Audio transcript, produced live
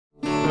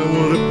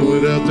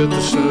out that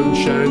the sun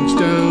shines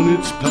down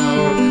its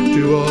power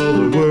to all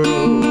the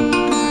world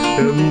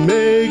and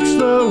makes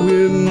the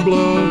wind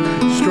blow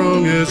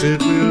strong as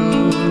it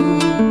will.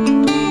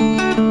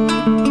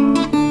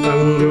 I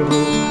wonder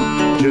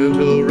how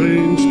gentle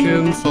rains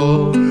can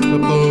fall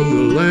upon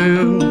the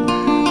land,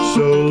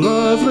 so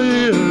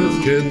lovely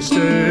earth can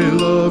stay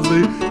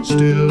lovely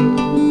still.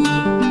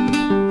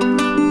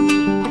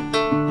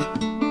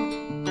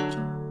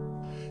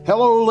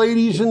 Hello,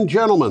 ladies and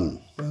gentlemen.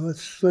 Well,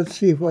 let's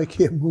see if I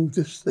can't move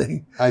this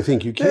thing. I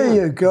think you can. There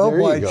you go,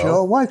 by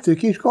Joe. I think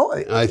he's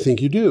going. I think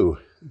you do.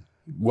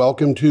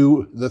 Welcome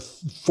to the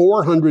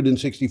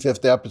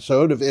 465th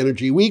episode of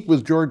Energy Week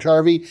with George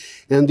Harvey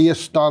and the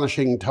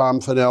astonishing Tom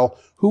Fennell,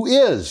 who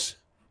is...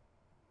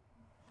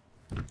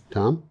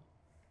 Tom?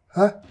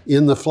 Huh?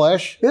 In the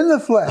flesh? In the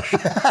flesh.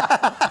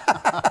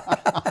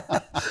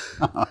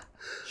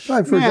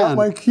 I forgot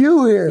my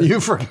cue here. You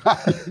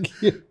forgot.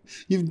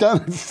 You've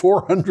done it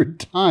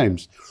 400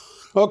 times.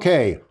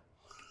 Okay.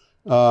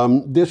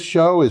 This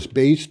show is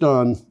based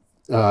on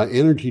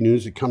energy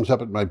news that comes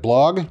up at my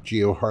blog,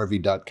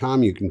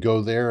 geoharvey.com. You can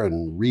go there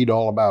and read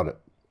all about it.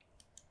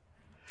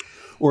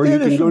 Or you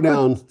can go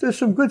down. There's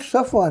some good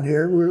stuff on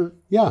here.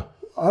 Yeah.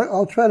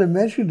 I'll try to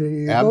mention it.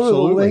 You Absolutely.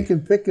 Go to the link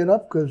and pick it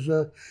up because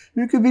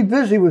you could be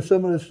busy with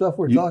some of the stuff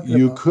we're talking about.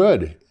 You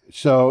could.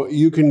 So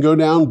you can go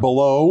down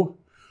below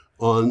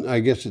on, I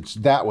guess it's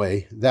that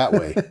way.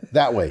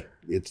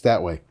 It's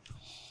that way.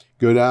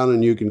 Go down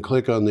and you can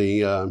click on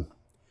the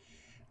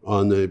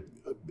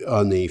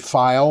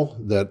file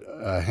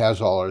that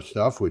has all our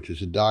stuff, which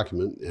is a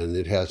document, and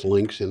it has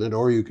links in it.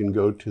 Or you can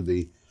go to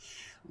the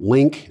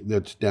link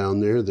that's down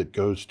there that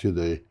goes to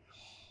the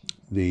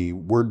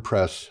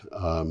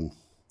WordPress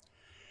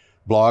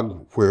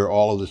blog where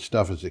all of this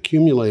stuff is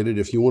accumulated.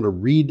 If you want to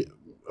read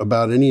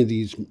about any of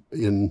these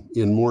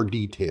in more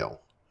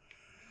detail.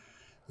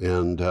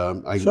 And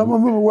some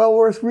of them are well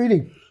worth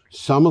reading.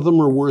 Some of them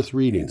are worth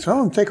reading. Some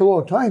of them take a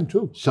long time,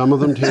 too. Some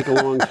of them take a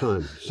long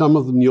time. Some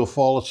of them you'll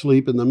fall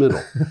asleep in the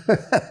middle.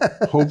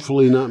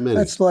 Hopefully not many.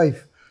 That's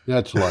life.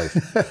 That's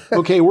life.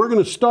 Okay, we're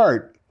going to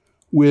start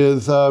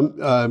with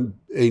a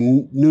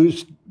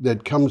news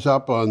that comes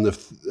up on the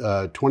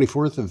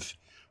 24th of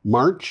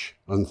March,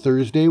 on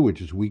Thursday,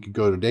 which is a week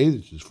ago today.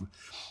 This is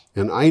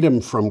an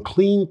item from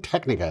Clean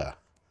Technica.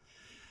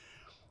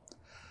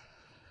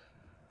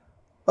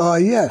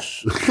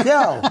 Yes,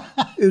 Shell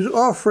is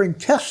offering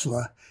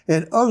Tesla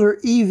and other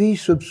EV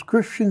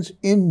subscriptions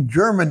in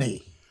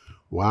Germany.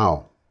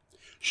 Wow.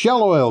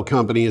 Shell Oil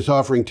Company is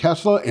offering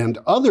Tesla and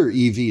other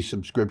EV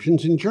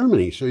subscriptions in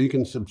Germany, so you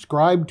can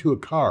subscribe to a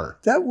car.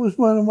 That was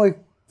one of my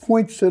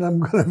points that I'm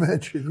going to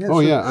mention. Yes, oh,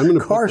 yeah. I'm going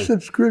to car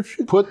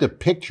subscription. Put the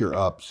picture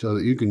up so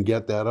that you can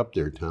get that up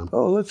there, Tom.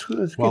 Oh, let's get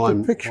the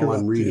picture while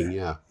I'm up reading,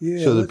 there.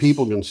 Yeah, so that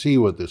people can see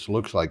what this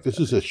looks like. This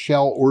is a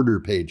Shell order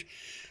page.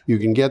 You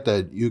can get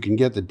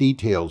the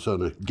details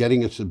on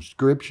getting a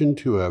subscription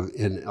to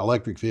an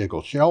electric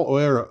vehicle. Shell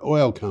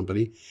Oil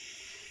Company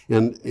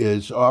and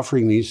is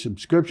offering these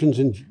subscriptions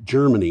in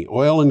Germany.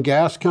 Oil and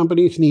gas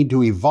companies need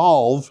to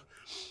evolve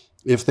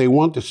if they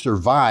want to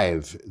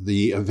survive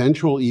the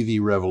eventual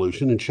EV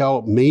revolution, and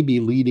Shell may be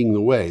leading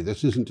the way.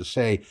 This isn't to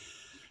say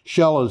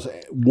Shell is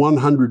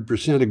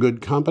 100% a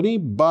good company,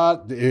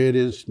 but it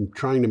is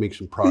trying to make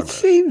some progress. It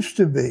seems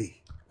to be.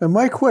 And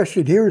my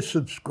question here is,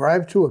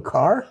 subscribe to a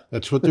car?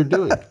 That's what they're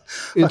doing.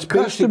 It's a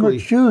customer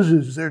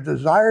chooses their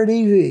desired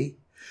EV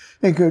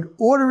and could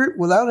order it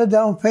without a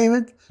down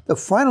payment, the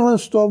final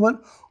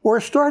installment, or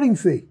a starting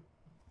fee.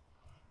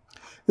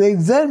 They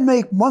then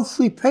make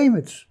monthly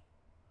payments.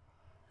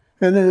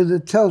 And then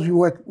it tells you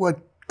what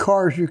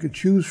cars you can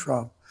choose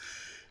from.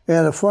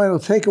 And the final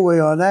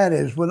takeaway on that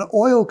is when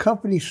oil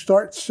companies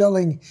start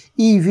selling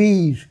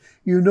EVs,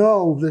 you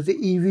know that the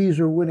EVs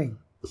are winning.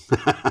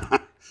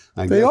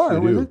 They are.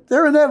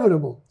 They're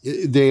inevitable.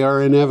 They are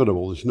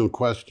inevitable. There's no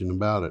question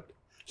about it.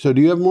 So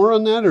do you have more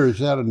on that, or is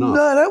that enough?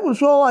 No, that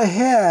was all I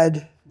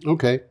had.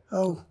 Okay.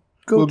 I'll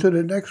go to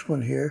the next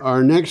one here.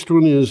 Our next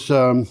one is...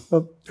 a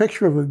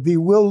picture of a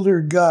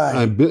bewildered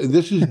guy.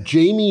 This is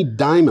Jamie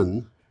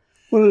Dimon.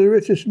 One of the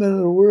richest men in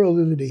the world,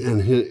 isn't he?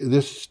 And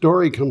this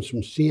story comes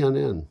from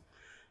CNN.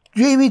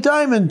 Jamie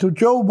Dimon to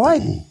Joe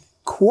Biden,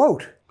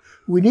 quote,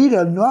 We need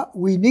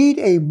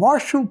a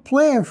Marshall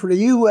Plan for the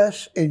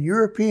U.S. and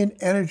European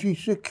energy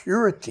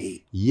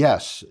security.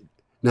 Yes.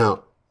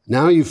 Now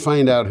you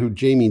find out who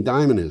Jamie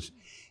Dimon is.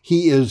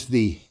 He is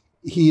the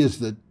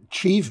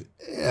chief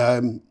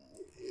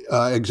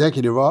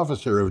executive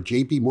officer of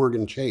J.P.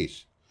 Morgan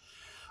Chase.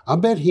 I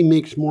bet he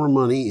makes more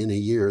money in a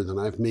year than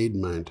I've made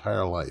in my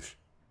entire life.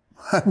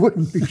 I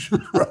wouldn't be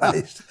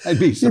surprised. I'd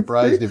be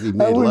surprised if he made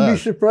less. I wouldn't be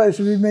surprised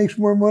if he makes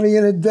more money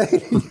in a day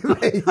than you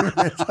made in your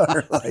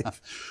entire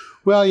life.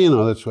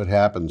 Well, that's what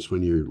happens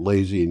when you're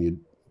lazy and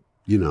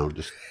you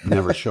just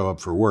never show up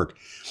for work.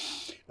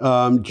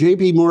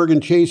 J.P.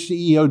 Morgan Chase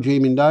CEO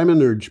Jamie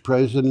Dimon urged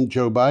President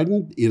Joe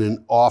Biden in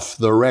an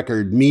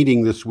off-the-record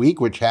meeting this week,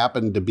 which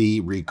happened to be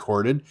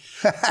recorded,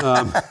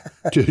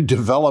 to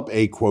develop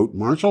a, quote,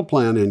 Marshall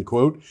Plan, end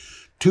quote,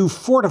 To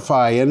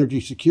fortify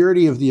energy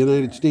security of the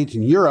United States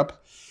and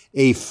Europe,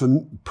 a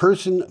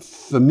person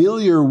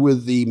familiar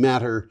with the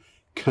matter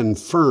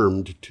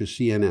confirmed to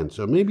CNN.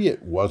 So maybe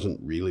it wasn't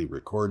really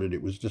recorded,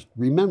 it was just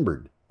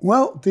remembered.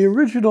 Well, the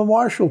original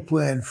Marshall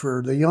Plan,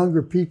 for the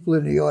younger people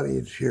in the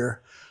audience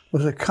here,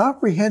 was a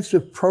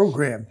comprehensive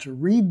program to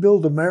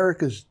rebuild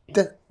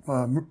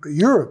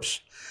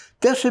Europe's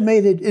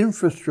decimated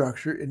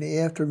infrastructure in the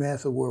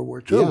aftermath of World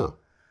War II. Yeah.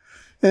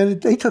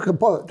 And they took a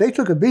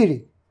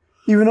beating.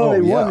 Even though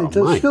they won,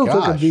 they still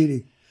took a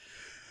beating.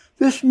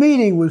 This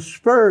meeting was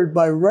spurred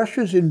by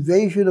Russia's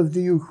invasion of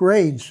the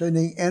Ukraine,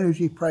 sending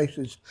energy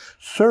prices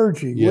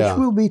surging, which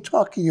we'll be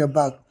talking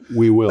about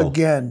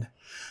again.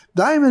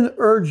 Diamond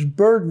urged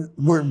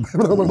Biden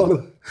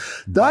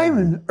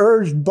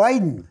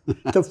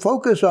to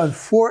focus on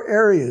 4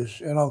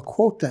 areas, and I'll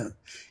quote them: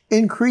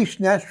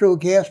 increase natural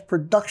gas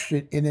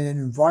production in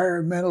an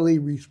environmentally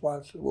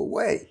responsible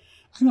way.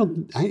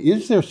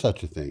 Is there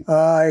such a thing?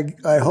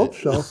 I hope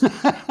so.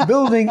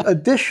 Building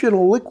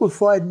additional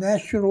liquefied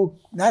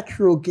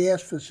natural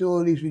gas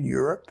facilities in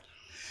Europe.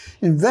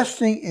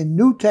 Investing in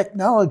new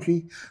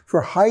technology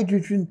for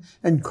hydrogen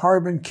and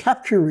carbon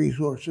capture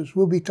resources.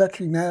 We'll be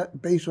touching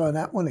base on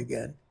that one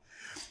again.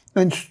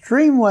 And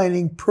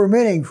streamlining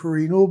permitting for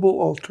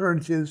renewable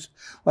alternatives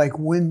like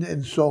wind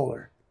and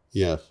solar.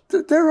 Yes.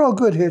 They're all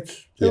good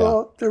hits. They're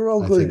all good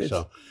hits. I think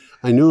so.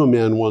 I knew a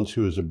man once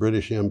who was a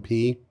British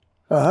MP.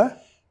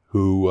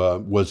 Who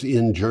was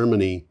in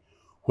Germany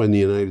when the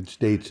United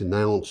States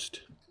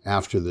announced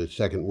after the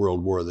Second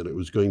World War that it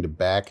was going to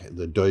back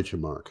the Deutsche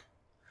Mark.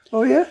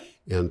 Oh, yeah?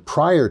 And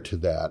prior to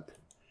that,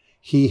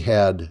 he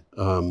had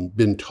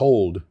been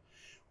told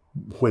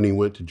when he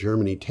went to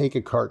Germany, take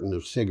a carton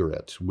of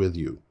cigarettes with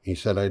you. He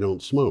said, I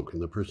don't smoke.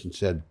 And the person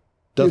said,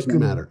 doesn't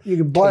matter. You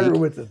can barter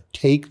with them.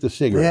 Take the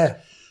cigarettes.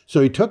 Yeah.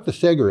 So he took the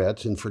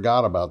cigarettes and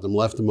forgot about them,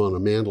 left them on a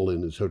mantle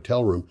in his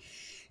hotel room.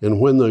 And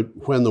when the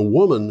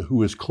woman who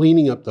was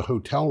cleaning up the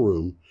hotel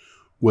room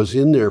was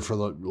in there for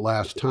the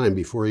last time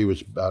before he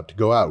was about to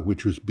go out,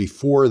 which was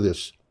before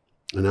this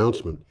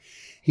announcement,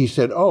 he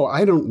said, oh,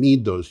 I don't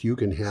need those. You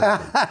can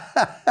have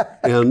them.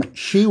 And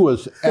she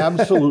was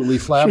absolutely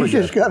flabbergasted.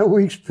 She just got a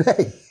week's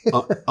pay.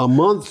 a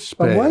month's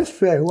pay. A month's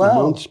pay, wow. A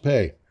month's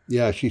pay.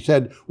 Yeah, she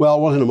said, well,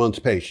 it wasn't a month's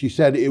pay. She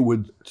said it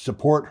would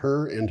support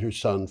her and her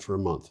son for a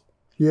month.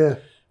 Yeah.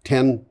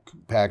 10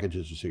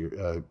 packages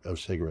of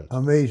cigarettes.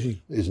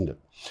 Amazing. Isn't it?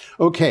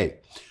 Okay,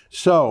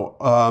 so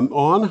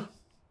on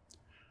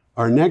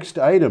our next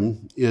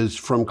item is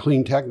from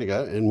Clean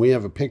Technica, and we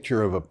have a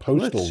picture of a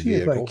postal vehicle. Let's see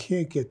if I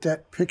can't get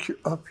that picture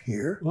up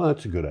here. Well,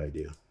 that's a good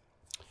idea.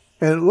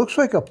 And it looks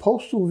like a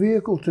postal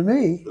vehicle to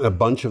me. A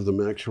bunch of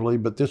them, actually,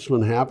 but this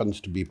one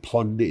happens to be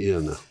plugged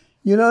in.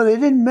 You know, they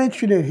didn't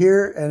mention it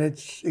here, and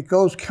it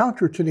goes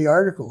counter to the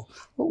article.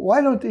 But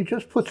why don't they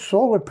just put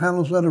solar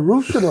panels on the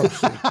roofs of those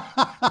things?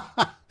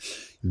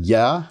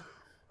 Yeah.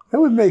 That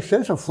would make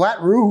sense, a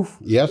flat roof.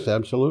 Yes,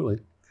 absolutely.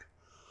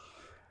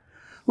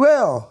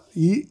 Well,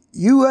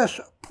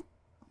 USPS,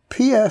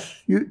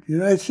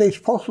 United States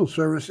Postal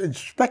Service,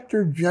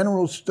 Inspector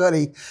General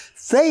study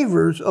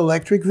favors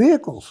electric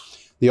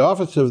vehicles. The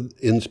Office of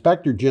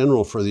Inspector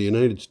General for the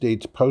United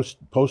States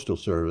Postal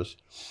Service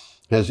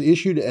has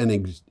issued an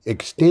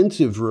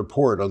extensive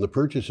report on the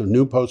purchase of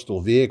new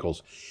postal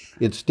vehicles.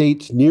 It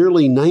states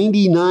nearly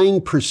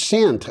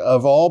 99%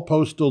 of all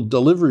postal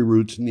delivery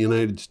routes in the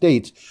United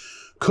States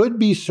could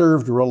be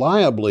served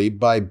reliably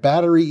by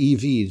battery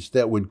EVs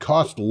that would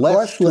cost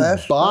less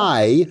to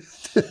buy,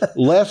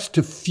 less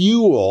to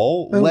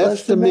fuel,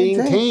 less to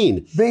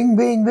maintain. Bing,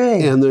 bing,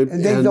 bing. And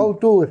they don't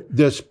do it.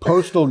 This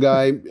postal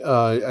guy,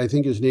 I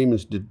think his name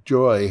is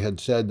DeJoy, had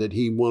said that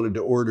he wanted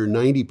to order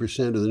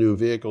 90% of the new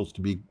vehicles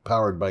to be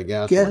powered by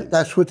gasoline.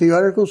 That's what the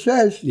article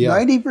says,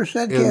 90%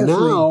 gasoline. And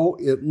now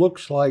it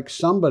looks like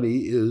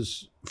somebody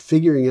is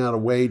figuring out a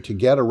way to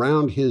get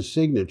around his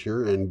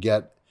signature and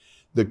get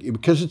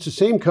because it's the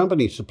same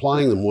company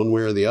supplying them one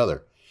way or the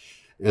other.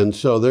 And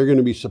so they're going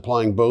to be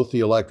supplying both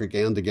the electric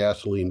and the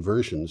gasoline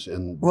versions.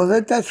 And well,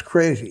 that's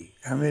crazy.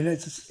 I mean,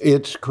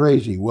 it's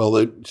crazy.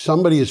 Well,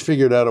 somebody has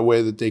figured out a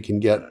way that they can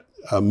get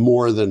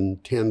more than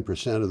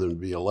 10% of them to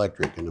be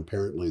electric, and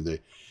apparently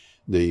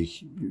the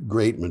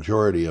great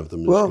majority of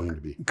them is going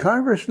to be.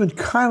 Congressman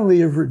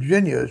Connolly of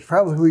Virginia is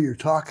probably who you're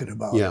talking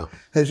about. Yeah.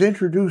 Has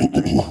introduced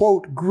the,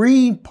 quote,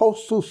 Green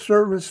Postal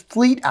Service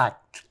Fleet Act.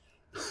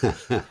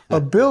 A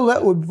bill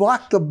that would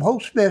block the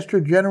Postmaster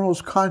General's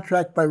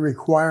contract by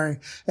requiring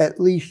at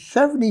least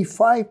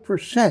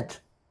 75%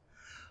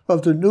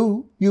 of the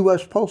new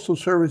U.S. Postal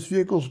Service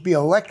vehicles be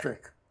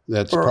electric.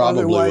 That's or probably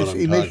otherwise what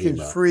I'm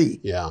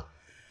emissions-free. Yeah.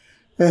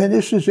 And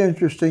this is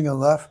interesting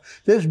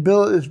enough. This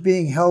bill is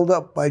being held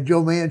up by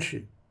Joe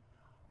Manchin.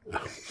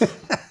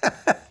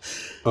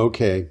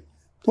 Okay.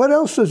 What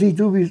else does he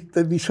do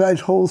besides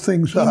hold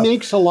things up? He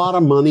makes a lot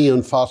of money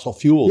on fossil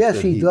fuels.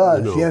 Yes, he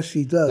does. Yes,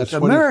 he does. That's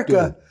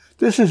America,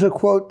 this is a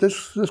quote,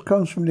 this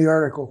comes from the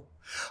article.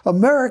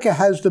 America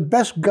has the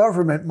best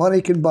government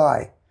money can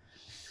buy.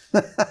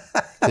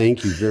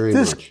 Thank you very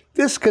much.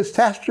 This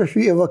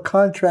catastrophe of a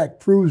contract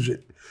proves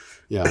it.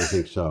 Yeah, I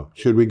think so.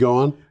 Should we go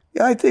on?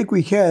 Yeah, I think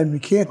we can. We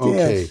can't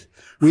Okay. dance.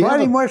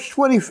 Friday, March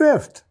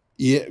 25th.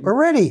 Yeah.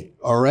 Already.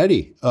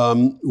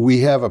 We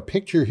have a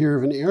picture here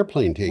of an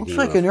airplane taking Looks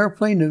like off. an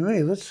airplane to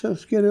me. Let's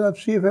get it up,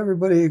 see if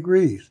everybody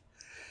agrees.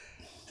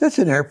 That's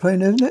an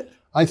airplane, isn't it?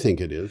 I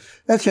think it is.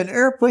 That's an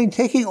airplane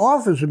taking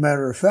off, as a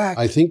matter of fact.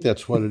 I think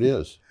that's what it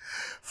is.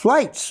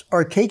 Flights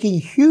are taking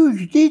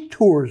huge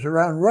detours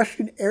around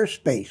Russian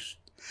airspace.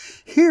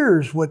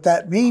 Here's what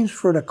that means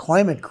for the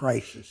climate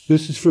crisis.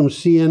 This is from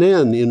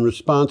CNN. In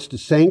response to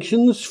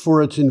sanctions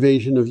for its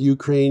invasion of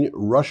Ukraine,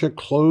 Russia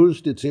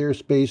closed its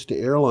airspace to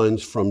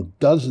airlines from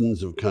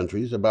dozens of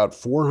countries, about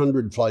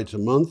 400 flights a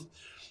month.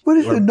 But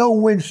it's a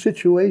no-win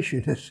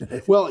situation, isn't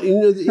it? Well,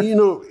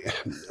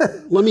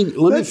 let me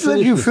Let's let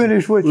you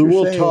finish what you're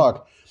saying. We'll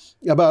talk.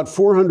 About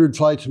 400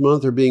 flights a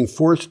month are being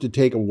forced to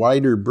take a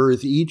wider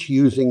berth, each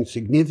using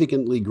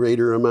significantly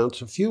greater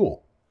amounts of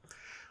fuel.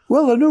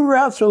 Well, the new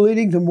routes are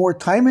leading to more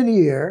time in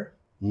the air,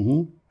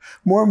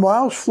 more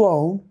miles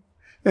flown,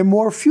 and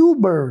more fuel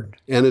burned.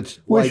 And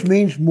it's which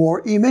means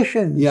more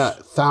emissions. Yeah,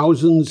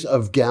 thousands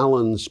of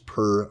gallons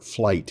per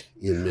flight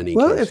in many cases.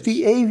 Well, if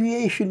the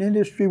aviation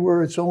industry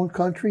were its own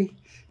country,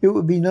 it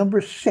would be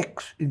number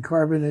 6 in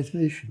carbon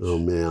emissions. Oh,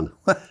 man.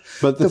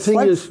 But the thing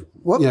is,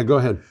 yeah, go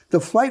ahead. The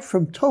flight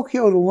from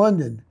Tokyo to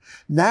London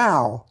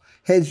now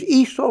heads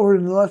east over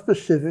the North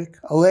Pacific,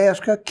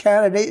 Alaska,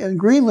 Canada, and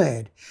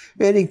Greenland,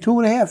 adding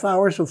 2.5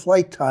 hours of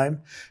flight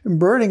time and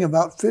burning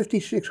about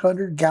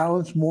 5,600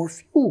 gallons more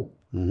fuel.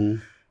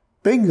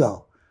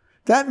 Bingo.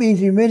 That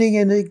means emitting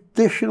an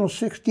additional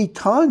 60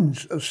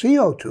 tons of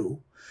CO2,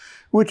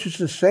 which is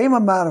the same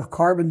amount of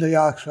carbon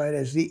dioxide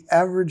as the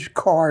average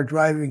car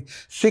driving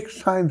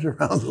 6 times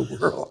around the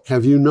world.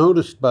 Have you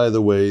noticed, by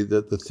the way,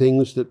 that the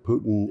things that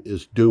Putin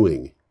is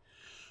doing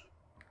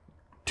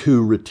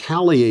to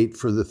retaliate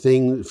for the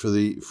things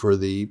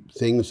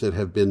that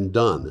have been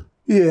done?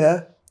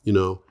 Yeah.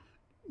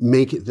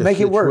 Make the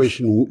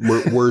situation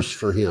worse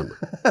for him.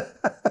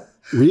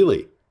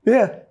 Really?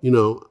 Yeah.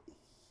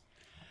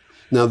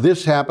 Now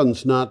this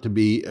happens not to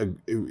be a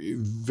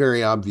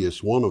very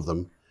obvious one of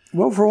them.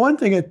 Well, for one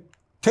thing, it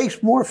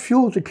takes more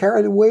fuel to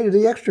carry the weight of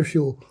the extra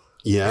fuel.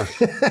 Yeah.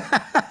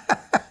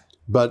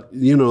 But,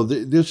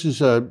 this is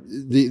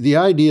the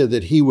idea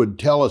that he would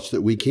tell us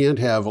that we can't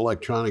have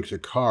electronics or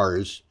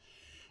cars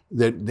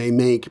that they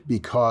make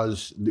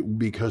because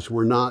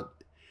we're not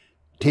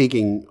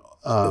taking,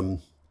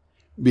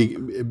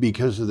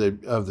 because of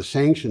the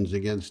sanctions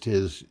against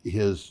his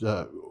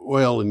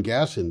oil and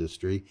gas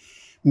industry,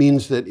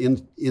 means that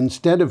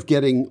instead of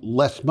getting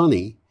less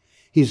money,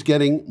 he's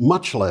getting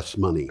much less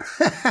money.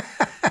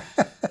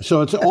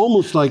 So it's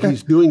almost like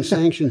he's doing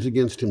sanctions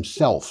against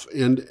himself.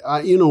 And,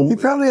 he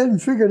probably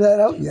hasn't figured that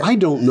out yet. I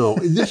don't know.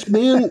 This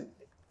man,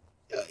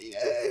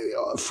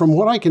 from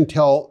what I can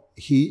tell,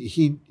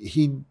 he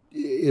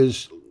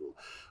is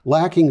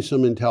lacking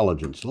some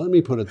intelligence. Let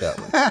me put it that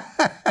way.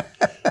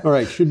 All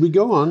right, should we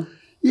go on?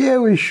 Yeah,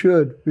 we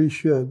should.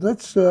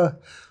 Let's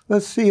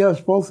see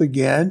us both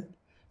again.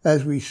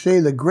 As we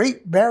say, the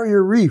Great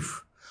Barrier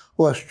Reef.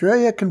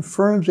 Australia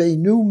confirms a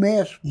new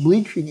mass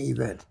bleaching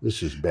event.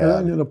 This is bad. And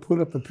I'm going to put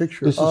up a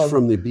picture of this is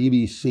from the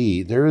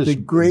BBC. There is the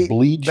Great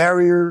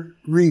Barrier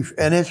Reef,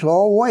 and it's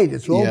all white.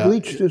 It's all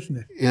bleached, isn't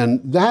it?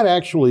 And that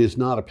actually is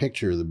not a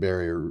picture of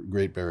the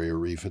Great Barrier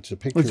Reef. It's a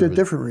picture of a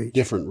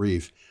different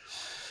reef.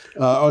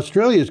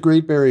 Australia's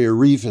Great Barrier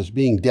Reef is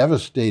being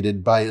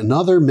devastated by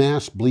another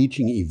mass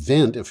bleaching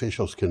event,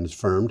 officials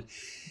confirmed.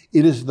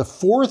 It is the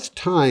 4th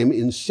time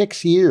in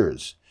 6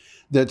 years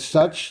that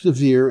such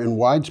severe and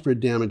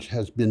widespread damage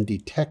has been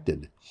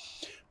detected.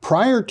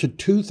 Prior to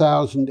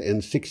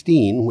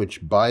 2016,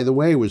 which, by the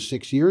way, was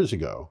 6 years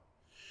ago,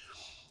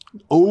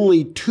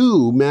 only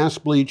 2 mass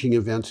bleaching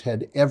events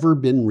had ever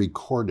been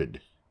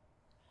recorded.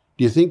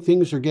 Do you think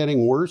things are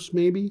getting worse,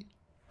 maybe?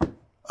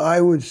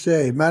 I would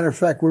say. Matter of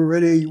fact,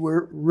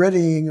 we're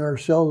readying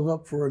ourselves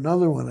up for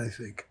another one, I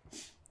think.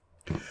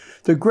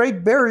 The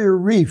Great Barrier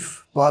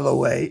Reef, by the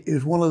way,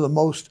 is one of the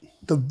most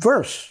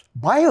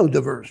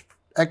biodiverse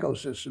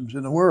ecosystems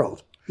in the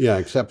world. Yeah,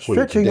 except when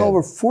stretching it's dead.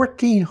 over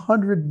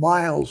 1,400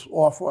 miles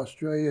off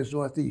Australia's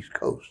northeast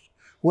coast.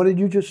 What did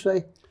you just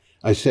say?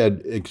 I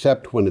said,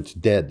 except when it's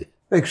dead.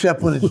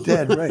 Except when it's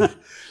dead, right.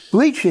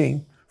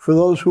 Bleaching, for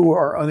those who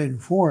are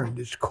uninformed,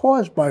 is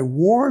caused by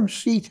warm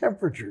sea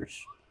temperatures.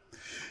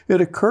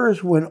 It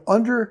occurs when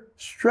under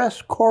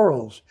stress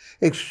corals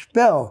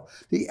expel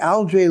the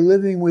algae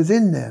living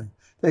within them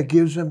that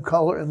gives them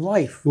color and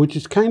life. Which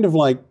is kind of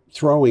like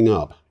throwing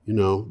up.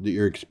 That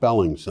you're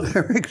expelling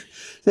something.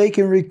 They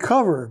can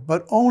recover,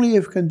 but only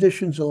if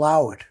conditions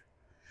allow it.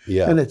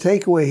 Yeah. And the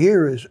takeaway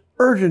here is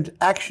urgent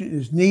action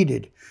is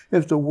needed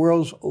if the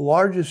world's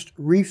largest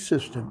reef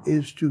system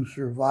is to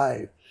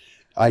survive.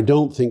 I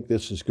don't think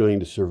this is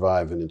going to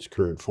survive in its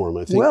current form.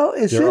 I think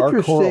it's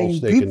interesting.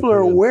 People are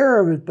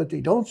aware of it, but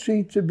they don't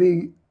seem to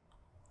be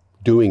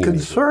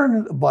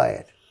concerned by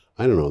it.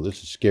 I don't know.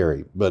 This is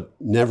scary, but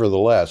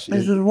nevertheless,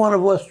 this is one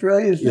of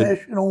Australia's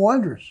national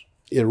wonders.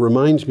 It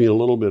reminds me a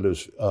little bit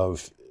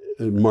of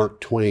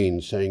Mark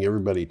Twain saying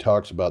everybody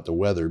talks about the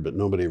weather, but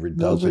nobody ever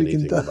does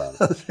anything about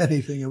it.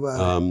 Anything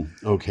about it.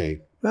 Okay.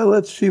 Well,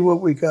 let's see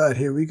what we got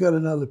here. We got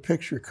another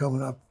picture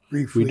coming up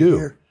briefly We do.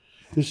 here.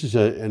 This is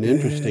an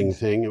interesting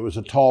thing. It was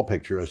a tall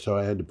picture, so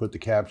I had to put the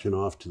caption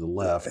off to the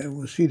left. And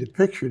we'll see the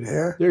picture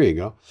there. There you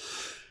go.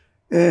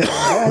 And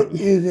that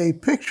is a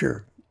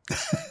picture.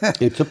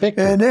 It's a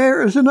picture. And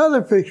there is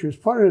another picture. It's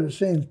part of the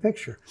same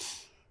picture.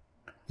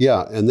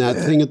 Yeah, and that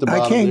thing at the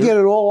bottom I can't there, get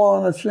it all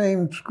on the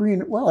same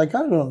screen. Well, I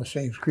got it on the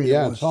same screen.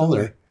 Yeah, it's all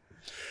there.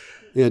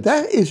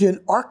 That is an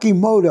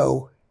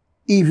Archimoto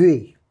EV.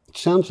 It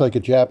sounds like a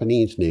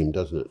Japanese name,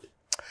 doesn't it?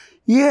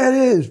 Yeah, it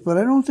is, but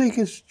I don't think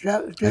it's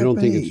Japanese. I don't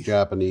think it's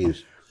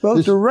Japanese.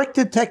 Well,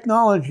 Directed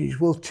Technologies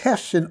will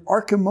test an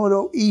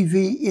Archimoto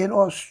EV in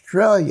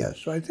Australia.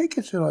 So I think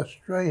it's an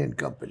Australian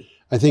company.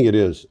 I think it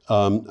is.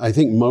 I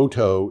think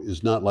moto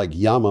is not like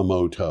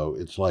Yamamoto.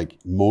 It's like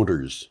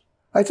motors.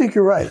 I think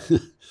you're right.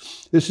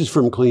 This is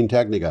from Clean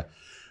Technica.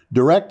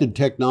 Directed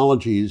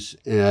Technologies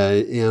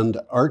and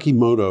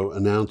Archimoto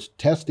announced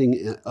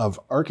testing of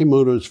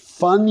Archimoto's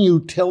Fun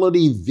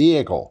Utility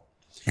Vehicle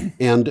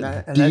and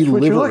that's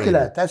what you're looking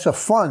at. That's a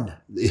fun.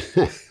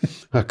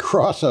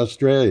 across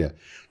Australia.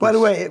 By the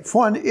way,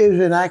 fun is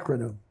an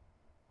acronym.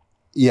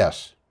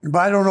 Yes. But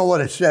I don't know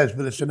what it says,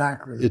 but it's an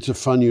acronym. It's a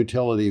Fun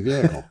Utility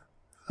Vehicle.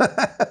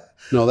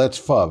 No, that's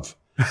FUV.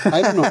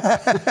 I don't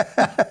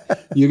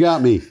know. You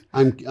got me.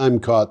 I'm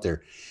caught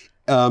there.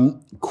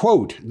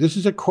 Quote, this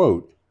is a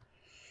quote.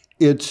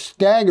 It's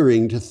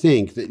staggering to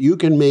think that you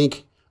can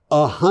make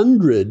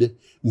 100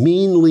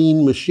 mean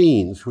lean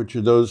machines, which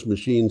are those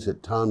machines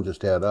that Tom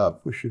just had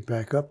up. Push it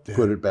back up there.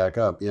 Put it back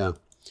up, yeah.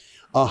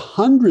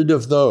 100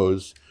 of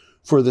those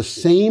for the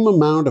same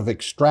amount of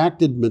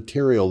extracted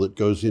material that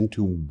goes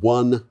into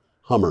one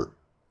Hummer.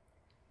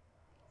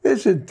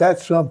 Isn't that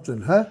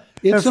something, huh?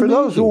 It's and for amazing.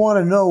 those who want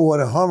to know what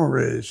a Hummer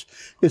is,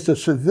 it's a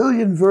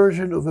civilian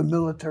version of a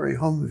military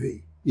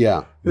Humvee.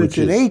 Yeah. It's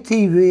an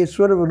ATV. It's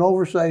sort of an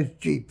oversized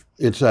Jeep.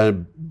 It's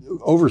an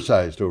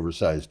oversized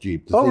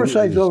Jeep. The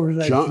Oversized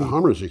Jeep.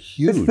 Hummers are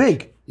huge. It's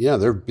big. Yeah,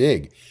 they're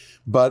big.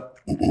 But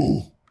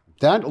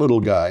that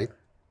little guy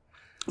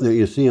that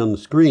you see on the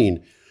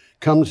screen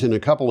comes in a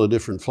couple of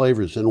different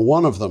flavors, and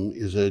one of them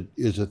is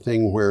a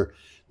thing where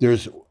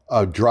there's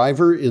a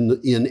driver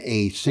in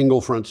a single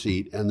front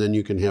seat, and then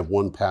you can have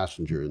one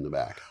passenger in the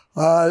back.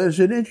 There's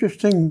an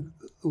interesting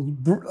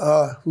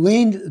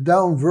leaned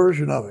down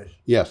version of it.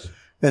 Yes.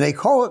 And they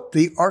call it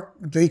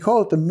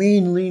the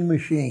mean lean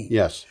machine.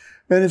 Yes.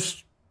 And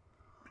it's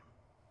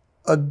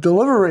a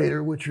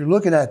Deliverator, which you're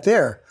looking at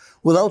there,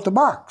 without the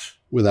box.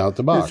 Without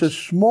the box. It's a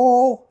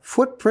small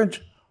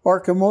footprint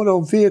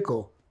Archimoto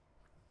vehicle.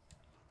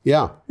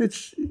 Yeah.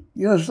 It's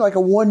it's like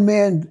a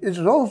one-man. It's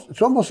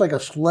almost like a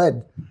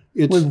sled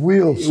with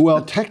wheels.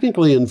 Well,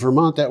 technically in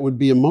Vermont that would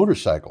be a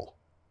motorcycle.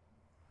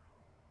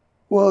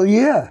 Well,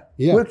 yeah.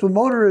 With the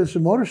motor, it's a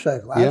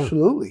motorcycle.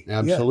 Absolutely. Yeah,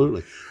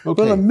 absolutely. Yeah.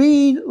 Okay. But a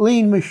mean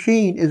lean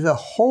machine is a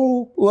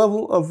whole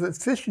level of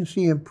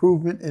efficiency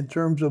improvement in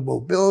terms of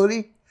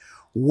mobility,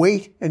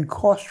 weight, and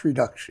cost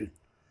reduction.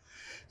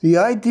 The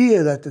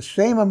idea that the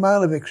same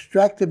amount of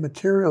extracted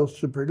materials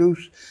to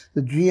produce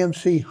the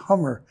GMC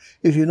Hummer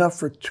is enough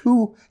for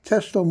 2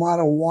 Tesla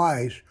Model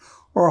Ys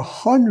or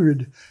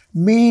 100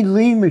 mean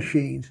lean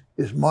machines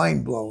is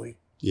mind-blowing.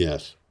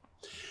 Yes.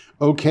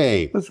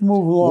 Okay. Let's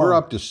move along. We're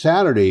up to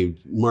Saturday,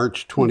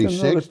 March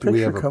 26th.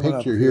 We have a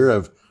picture here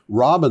of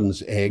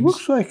robin's eggs.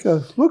 Looks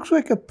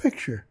like a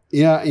picture.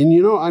 Yeah,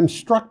 and I'm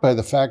struck by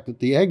the fact that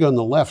the egg on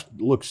the left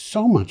looks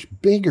so much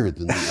bigger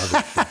than the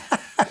other two.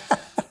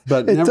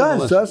 But it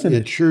does, doesn't it?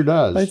 It sure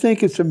does. I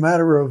think it's a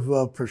matter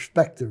of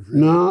perspective.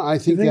 Really. No, I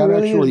think that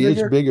really actually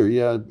is bigger.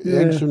 Yeah, Yeah,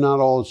 eggs are not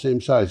all the same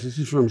size. This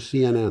is from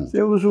CNN.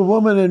 There was a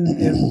woman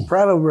in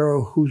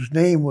Brattleboro whose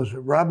name was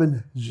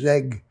Robin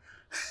Zegg.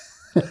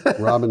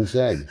 Robin's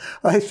egg.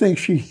 I think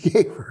she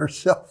gave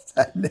herself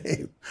that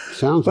name.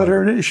 Sounds but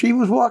like she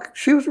was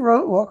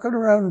walking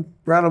around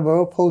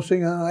Brattleboro,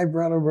 posting on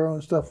iBrattleboro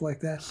and stuff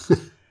like that.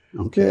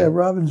 Okay. Yeah,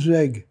 Robin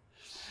Zegg.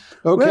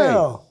 Okay.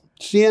 Well,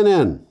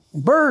 CNN.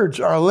 Birds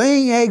are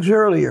laying eggs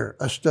earlier,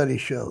 a study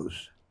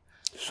shows.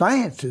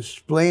 Scientists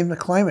blame the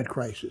climate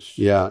crisis.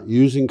 Yeah,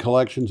 using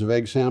collections of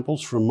egg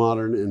samples from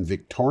modern and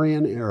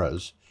Victorian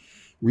eras,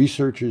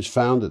 researchers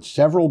found that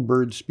several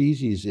bird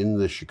species in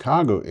the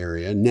Chicago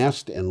area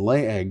nest and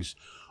lay eggs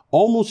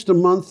almost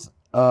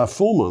a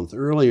full month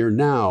earlier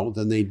now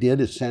than they did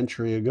a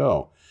century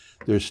ago.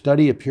 Their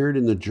study appeared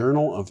in the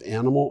Journal of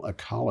Animal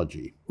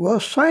Ecology.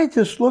 Well,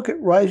 scientists look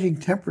at rising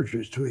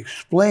temperatures to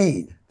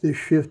explain this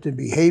shift in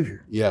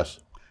behavior. Yes.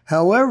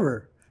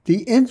 However,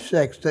 the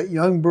insects that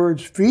young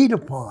birds feed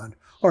upon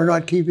are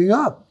not keeping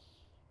up.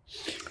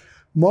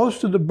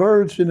 Most of the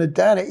birds in the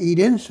data eat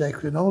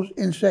insects, and those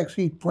insects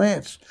eat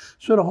plants.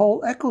 So the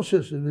whole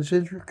ecosystem is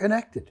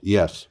interconnected.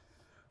 Yes.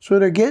 So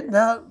they're getting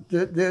out,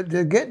 they're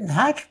getting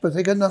hatched, but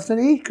they got nothing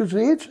to eat because the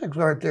insects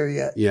aren't there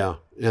yet. Yeah,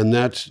 and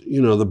that's,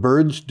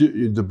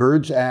 the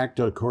birds act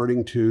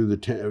according to the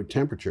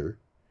temperature,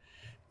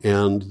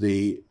 and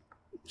the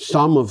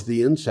some of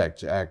the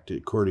insects act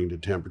according to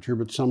temperature,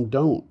 but some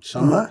don't.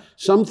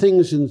 Some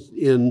things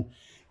in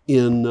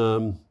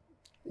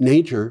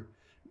nature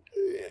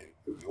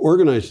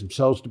organize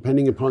themselves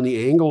depending upon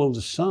the angle of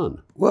the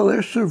sun. Well,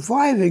 they're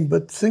surviving,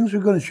 but things are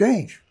going to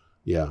change.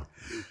 Yeah.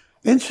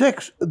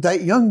 Insects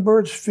that young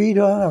birds feed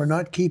on are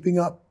not keeping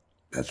up.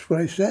 That's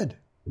what I said.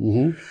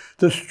 Mm-hmm.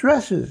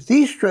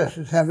 These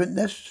stresses haven't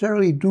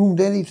necessarily doomed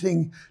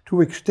anything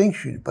to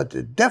extinction, but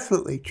they're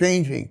definitely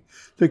changing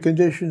the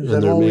conditions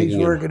that all these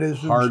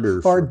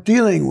organisms are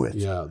dealing with.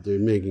 Yeah, they're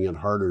making it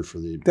harder for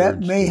the That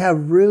birds may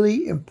have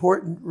really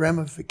important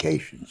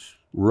ramifications.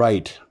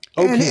 Right.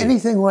 Okay. And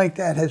anything like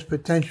that has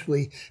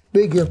potentially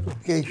big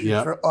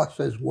implications for us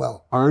as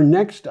well. Our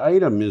next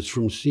item is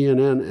from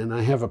CNN, and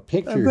I have a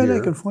picture here. I bet I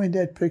can find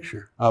that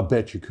picture. I'll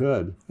bet you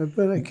could. I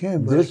bet I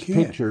can, but this I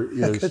can't. Picture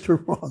is... I got it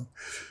wrong.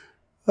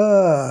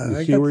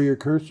 You see where your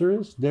cursor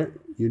is? There.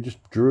 You just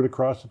drew it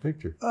across the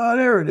picture. Oh,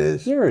 there it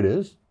is. There it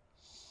is.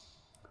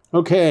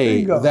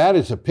 Okay, that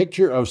is a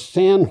picture of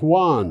San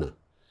Juan.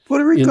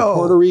 Puerto Rico. In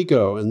Puerto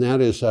Rico, and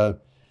that is a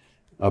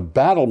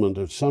battlement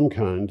of some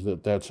kind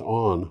that's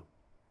on.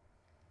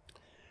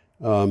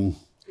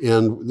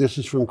 And this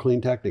is from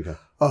Clean Technica.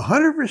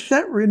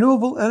 100%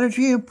 renewable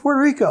energy in Puerto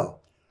Rico.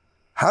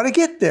 How to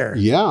get there?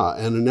 Yeah,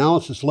 an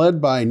analysis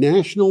led by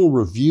National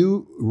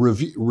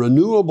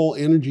Renewable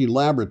Energy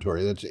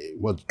Laboratory, that's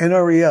what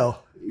NREL.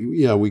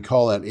 Yeah, we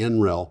call that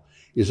NREL,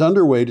 is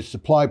underway to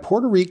supply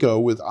Puerto Rico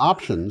with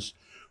options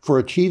for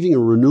achieving a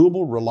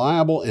renewable,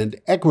 reliable, and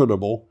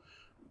equitable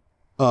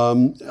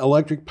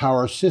electric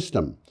power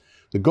system.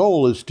 The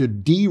goal is to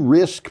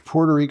de-risk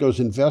Puerto Rico's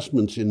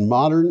investments in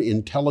modern,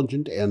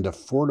 intelligent, and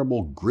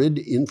affordable grid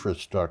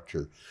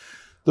infrastructure.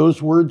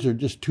 Those words are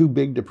just too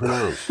big to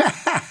pronounce.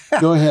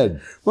 Go ahead.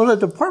 Well, the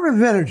Department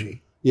of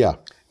Energy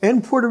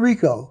in Puerto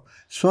Rico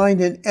signed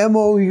an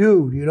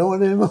MOU. Do you know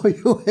what an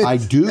MOU is? I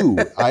do.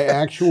 I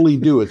actually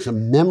do. It's a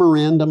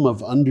memorandum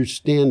of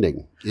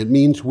understanding. It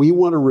means we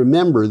want to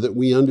remember that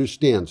we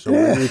understand. So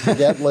when we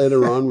forget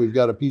later on, we've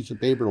got a piece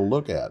of paper to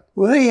look at.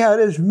 Well, anyhow,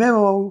 this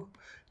memo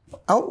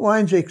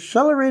outlines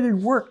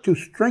accelerated work to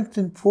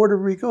strengthen Puerto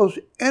Rico's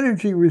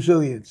energy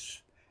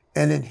resilience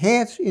and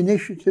enhance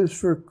initiatives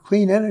for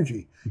clean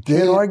energy.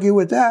 Can't argue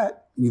with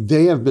that.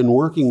 They have been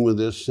working with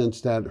this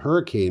since that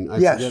hurricane. I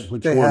forget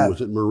which one. Have.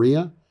 Was it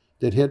Maria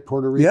that hit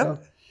Puerto Rico?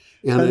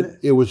 Yep. And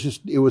it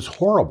was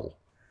horrible.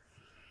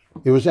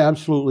 It was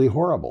absolutely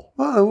horrible.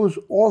 Well, it was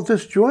all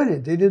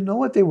disjointed. They didn't know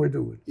what they were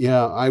doing.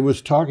 Yeah, I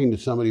was talking to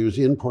somebody who was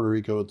in Puerto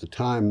Rico at the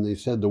time, and they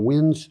said the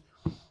winds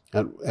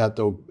at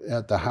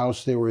the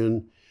house they were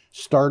in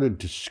started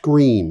to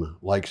scream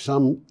like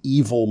some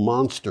evil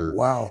monster.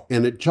 Wow.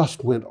 And it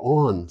just went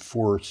on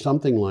for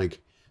something like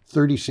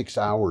 36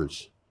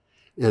 hours.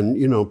 And,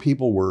 you know,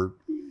 people were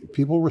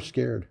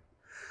scared.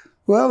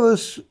 Well,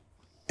 this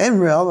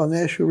NREL, the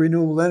National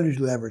Renewable Energy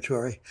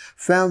Laboratory,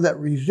 found that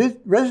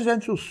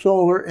residential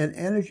solar and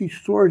energy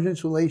storage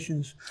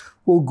installations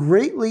will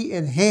greatly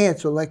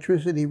enhance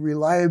electricity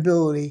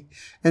reliability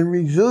and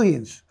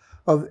resilience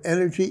of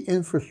energy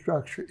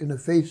infrastructure in the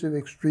face of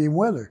extreme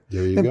weather.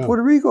 There you go. And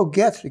Puerto Rico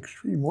gets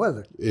extreme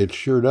weather. It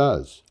sure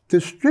does.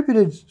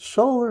 Distributed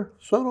solar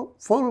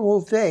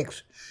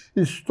photovoltaics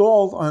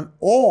installed on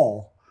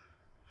all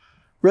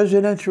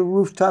residential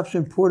rooftops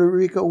in Puerto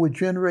Rico would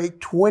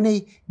generate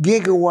 20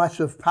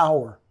 gigawatts of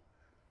power.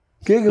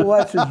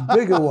 Gigawatts is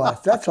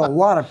gigawatts. That's a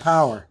lot of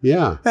power.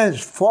 Yeah. And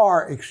it's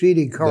far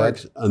exceeding current.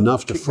 That's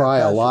enough to fry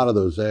a lot of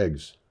those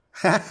eggs.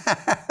 I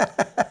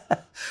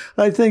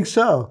think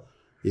so.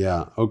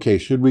 Yeah. Okay.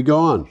 Should we go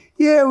on?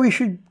 Yeah, we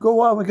should go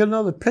on. We got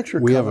another picture.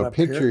 We have a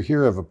picture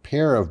here of a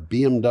pair of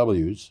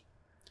BMWs.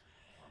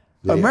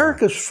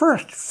 America's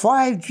first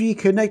 5G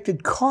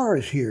connected car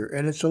is here,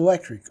 and it's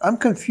electric. I'm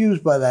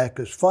confused by that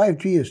because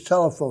 5G is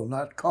telephone,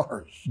 not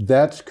cars.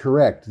 That's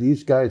correct.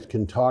 These guys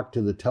can talk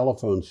to the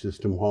telephone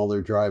system while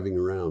they're driving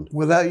around.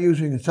 Without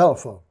using a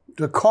telephone.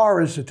 The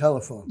car is the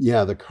telephone.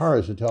 Yeah, the car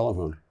is a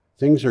telephone.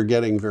 Things are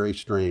getting very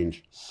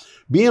strange.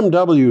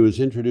 BMW is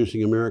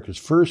introducing America's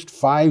first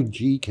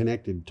 5G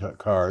connected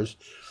cars,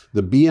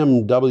 the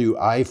BMW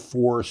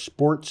i4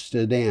 Sports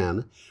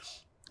Sedan,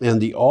 and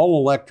the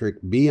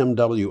all-electric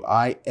BMW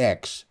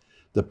iX.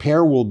 The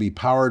pair will be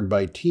powered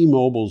by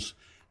T-Mobile's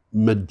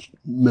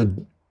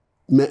Magenta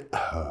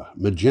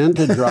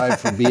Drive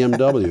for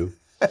BMW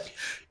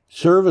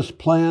service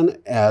plan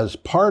as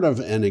part of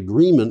an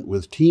agreement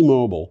with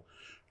T-Mobile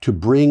to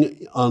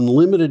bring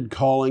unlimited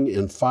calling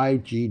and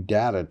 5G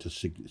data to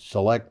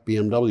select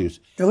BMWs.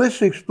 Now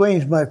this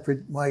explains my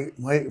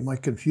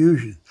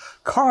confusion.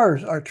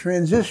 Cars are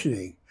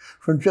transitioning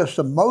from just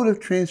a mode of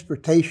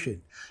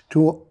transportation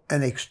to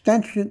an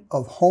extension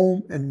of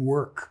home and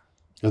work.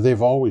 Now,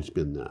 they've always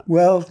been that.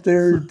 Well,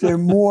 they're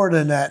more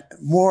than that,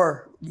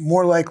 more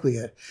likely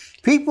it.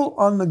 People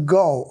on the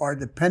go are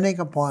depending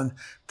upon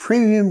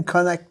premium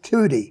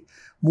connectivity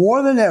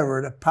more than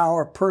ever to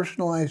power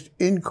personalized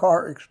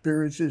in-car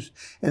experiences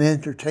and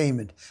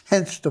entertainment,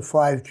 hence the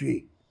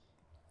 5G.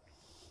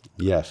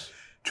 Yes.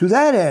 To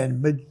that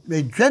end,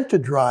 Magenta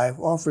Drive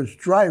offers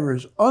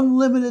drivers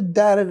unlimited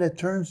data that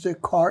turns their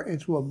car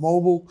into a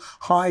mobile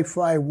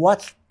Wi-Fi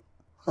hotspot.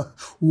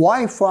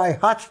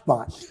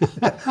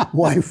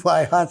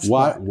 Wi-Fi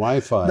hotspot.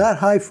 Wi-Fi. Not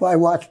hi-fi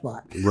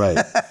watchbot.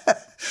 Right.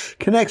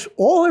 Connects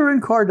all their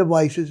in-car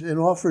devices and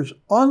offers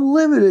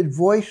unlimited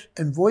voice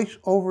and voice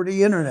over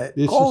the internet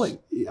calling.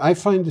 I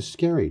find this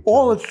scary.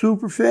 All at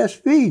super fast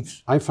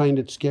speeds. I find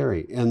it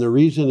scary. And the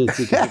reason is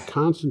because it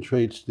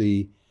concentrates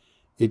the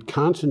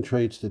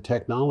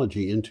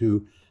technology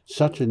into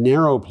such a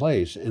narrow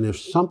place. And if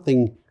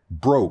something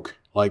broke,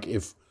 like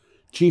if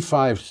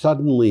G5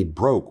 suddenly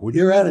broke,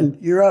 you're out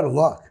of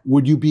luck.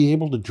 Would you be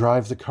able to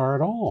drive the car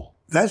at all?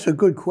 That's a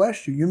good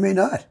question. You may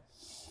not.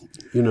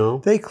 You know,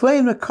 they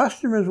claim that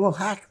customers will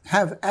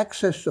have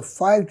access to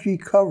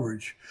 5G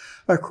coverage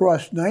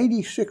across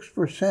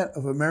 96%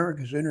 of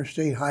America's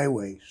interstate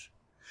highways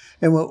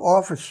and will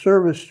offer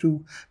service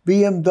to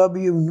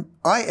BMW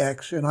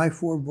iX and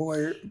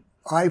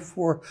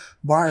i4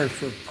 buyers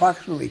for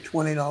approximately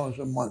 $20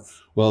 a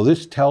month. Well,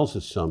 this tells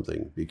us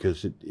something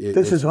because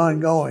this is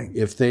ongoing.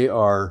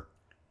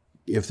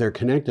 If they're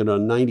connected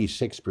on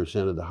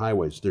 96% of the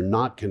highways, they're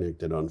not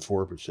connected on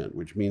 4%,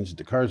 which means that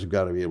the cars have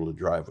got to be able to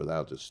drive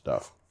without this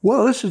stuff.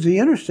 Well, this is the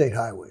interstate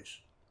highways.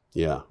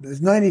 Yeah.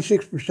 There's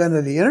 96%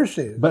 of the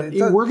interstate. But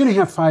we're going to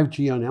have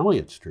 5G on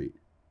Elliott Street.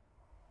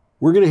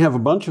 We're going to have a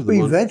bunch of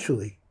them.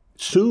 Eventually.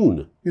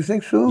 Soon. You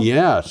think soon?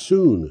 Yeah,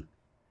 soon.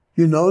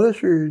 You know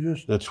this, or you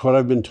just... That's what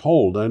I've been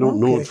told. I don't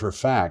know it for a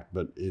fact,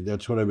 but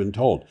that's what I've been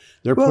told.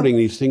 They're putting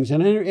these things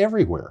in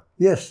everywhere.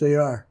 Yes, they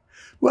are.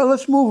 Well,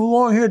 let's move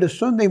along here to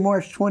Sunday,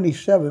 March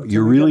 27th.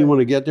 You really want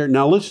to get there?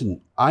 Now,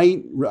 listen,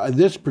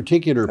 this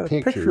particular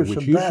picture,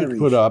 which you should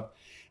put up,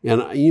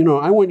 and, you know,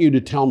 I want you to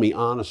tell me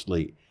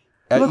honestly,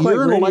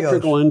 you're an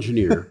electrical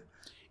engineer,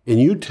 and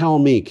you tell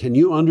me, can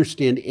you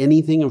understand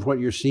anything of what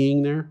you're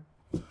seeing there?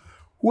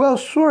 Well,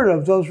 sort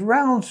of. Those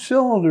round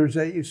cylinders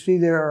that you see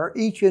there are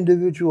each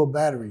individual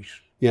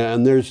batteries. Yeah,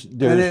 and there's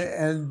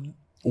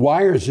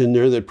wires in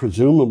there that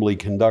presumably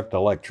conduct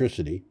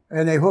electricity.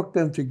 And they hook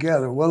them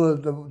together. Well,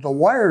 the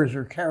wires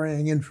are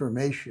carrying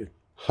information.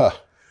 Huh.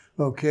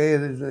 Okay,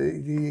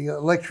 the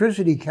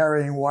electricity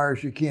carrying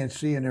wires you can't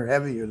see, and they're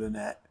heavier than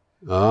that.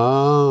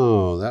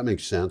 Oh, that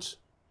makes sense.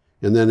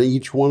 And then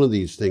each one of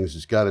these things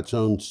has got its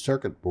own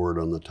circuit board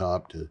on the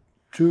top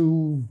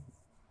to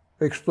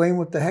explain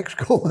what the heck's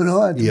going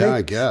on.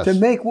 I guess. To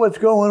make what's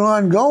going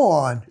on go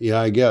on. Yeah,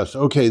 I guess.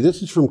 Okay,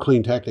 this is from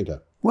Clean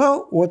Technica.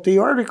 Well, what the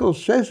article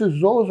says is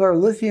those are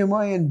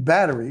lithium-ion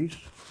batteries,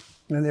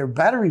 and they're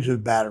batteries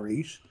of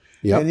batteries,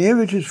 and the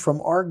image is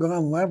from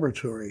Argonne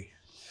Laboratory.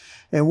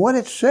 And what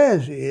it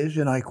says is,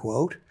 and I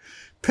quote,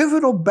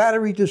 pivotal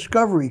battery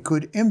discovery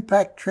could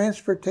impact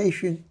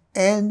transportation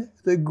and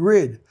the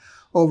grid,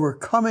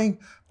 overcoming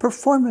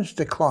performance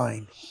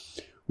decline.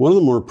 One of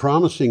the more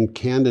promising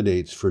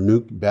candidates for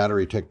new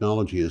battery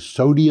technology is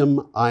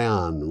sodium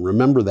ion.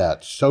 Remember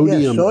that,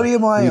 sodium. Yes,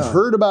 sodium ion. We've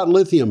heard about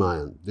lithium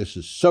ion. This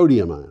is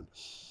sodium ion.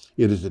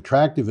 It is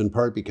attractive in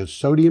part because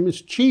sodium is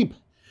cheap.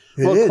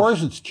 Of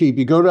course it's cheap.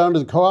 You go down to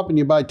the co-op and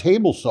you buy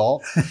table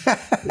salt,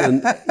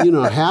 and you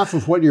know half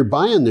of what you're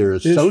buying there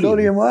is sodium.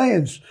 Sodium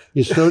ions.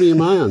 It's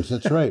sodium ions.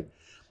 That's right.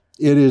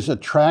 It is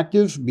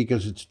attractive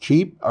because it's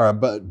cheap,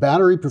 but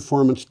battery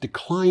performance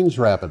declines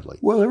rapidly.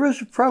 Well, there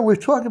is a problem. We've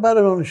talked about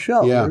it on the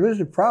show. Yeah. There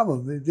is a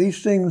problem.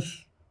 These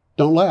things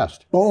don't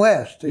last. Don't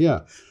last.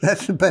 Yeah.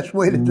 That's the best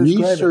way to describe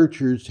it.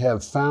 Researchers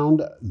have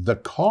found the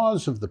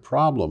cause of the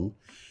problem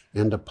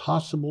and a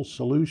possible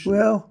solution.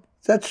 Well,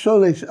 that's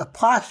a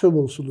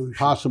possible solution.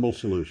 Possible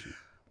solution.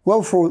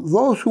 Well, for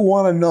those who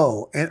want to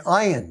know, an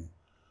ion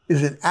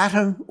is an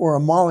atom or a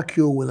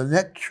molecule with a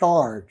net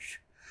charge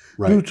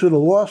due to the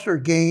loss or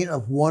gain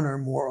of one or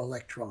more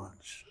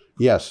electrons.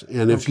 Yes,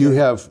 and if you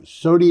have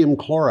sodium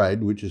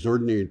chloride, which is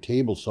ordinary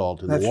table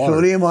salt in the water. That's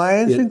sodium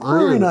ions and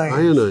chlorine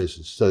ions.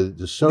 Ionizes. So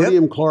the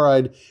sodium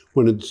chloride,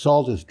 when the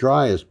salt is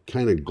dry, is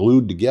kind of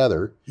glued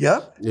together.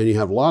 Yep. And you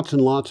have lots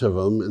and lots of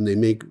them, and they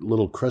make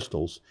little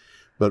crystals.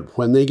 But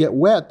when they get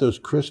wet, those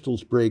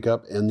crystals break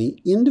up, and the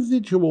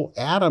individual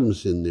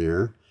atoms in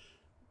there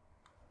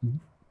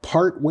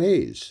part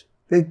ways.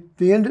 They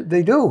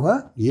do,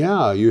 huh?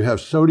 Yeah, you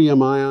have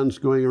sodium ions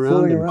going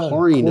around and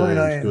chlorine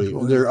ions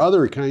going. There are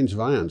other kinds of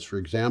ions. For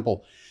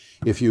example,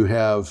 if you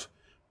have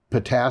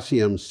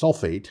potassium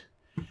sulfate,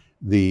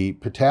 the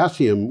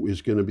potassium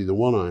is going to be the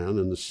one ion,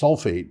 and the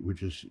sulfate,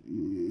 which is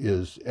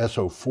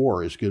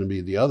SO4, is going to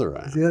be the other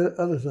ion. The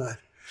other side.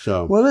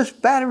 So, well, this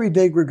battery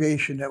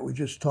degradation that we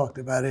just talked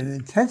about, it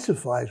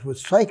intensifies with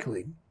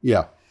cycling.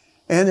 Yeah.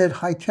 And at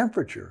high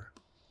temperature,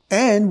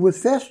 and with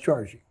fast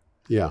charging.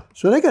 Yeah.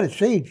 So they got to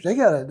change. They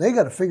got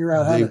to figure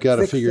out how to fix this. They've got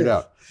to figure it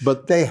out.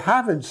 But they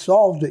haven't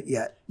solved it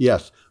yet.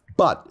 Yes,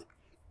 but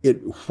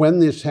when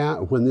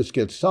this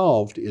gets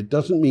solved, it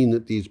doesn't mean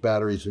that these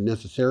batteries are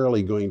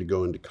necessarily going to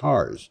go into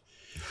cars.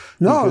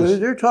 No,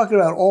 they're talking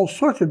about all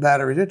sorts of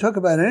batteries. They're talking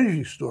about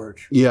energy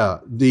storage. Yeah,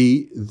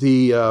 the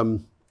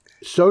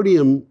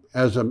sodium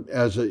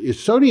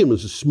sodium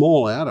is a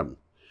small atom,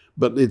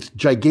 but it's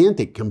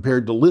gigantic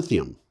compared to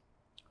lithium,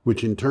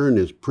 which in turn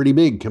is pretty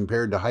big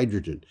compared to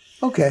hydrogen.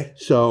 Okay.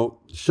 So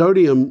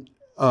sodium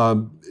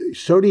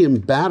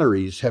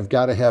batteries have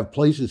got to have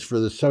places for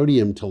the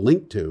sodium to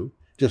link to,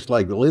 just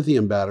like the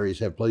lithium batteries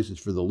have places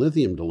for the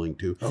lithium to link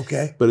to.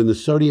 Okay. But in the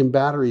sodium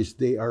batteries,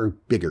 they are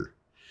bigger.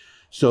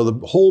 So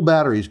the whole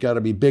battery's got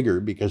to be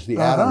bigger because the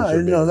atoms are I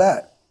didn't bigger. know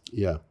that.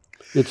 Yeah.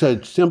 It's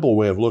a simple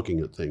way of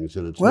looking at things,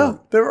 and it's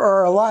not. There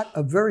are a lot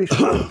of very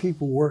smart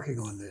people working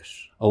on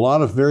this. A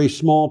lot of very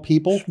small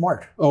people?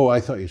 Smart. Oh,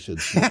 I thought you said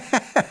smart.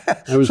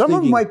 Some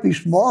of them might be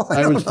small.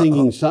 I was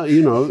thinking,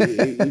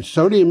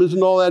 sodium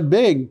isn't all that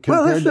big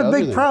compared Well, that's to a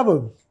big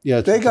problem.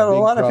 Yeah, they got a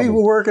lot of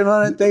people working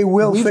on it. They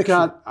will fix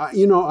it.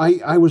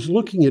 I was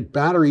looking at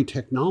battery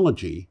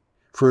technology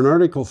for an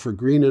article for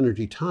Green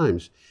Energy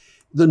Times.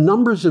 The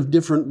numbers of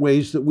different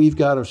ways that we've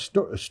got of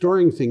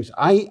storing things,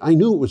 I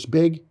knew it was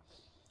big.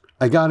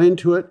 I got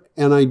into it,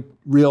 and I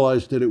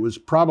realized that it was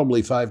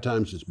probably 5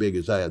 times as big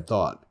as I had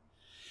thought.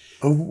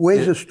 Of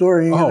ways of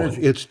storing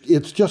energy.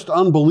 It's just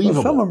unbelievable.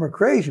 Well, some of them are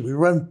crazy. We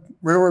run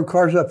railroad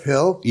cars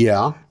uphill.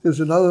 Yeah. There's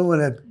another one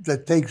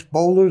that takes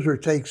boulders or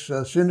takes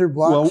cinder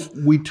blocks.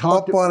 Well, we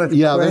talked up on it.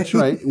 Yeah, that's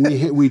right.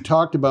 We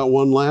talked about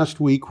one last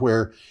week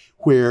where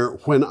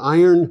when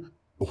iron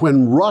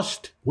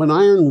rusts,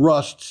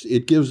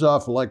 it gives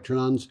off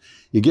electrons.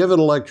 You give it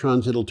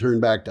electrons, it'll turn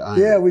back to iron.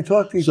 Yeah, we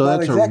talked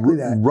about exactly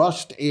that.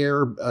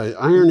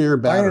 Iron air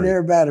battery. Iron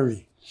air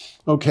battery.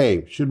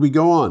 Okay, should we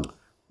go on?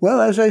 Well,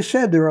 as I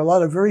said, there are a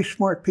lot of very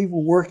smart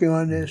people working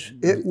on this.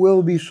 It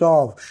will be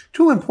solved.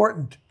 Too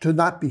important to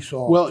not be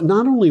solved. Well,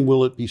 not only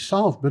will it be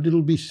solved, but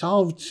it'll be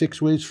solved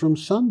 6 ways from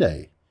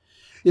Sunday.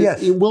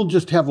 Yes. We'll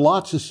just have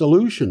lots of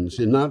solutions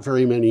in not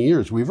very many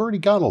years. We've already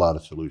got a lot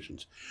of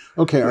solutions.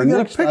 Okay, our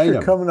next item. We got a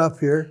picture coming up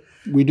here.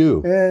 We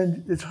do.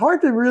 And it's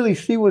hard to really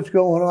see what's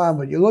going on,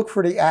 but you look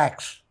for the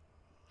axe.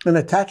 And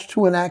attached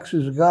to an axe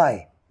is a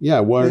guy.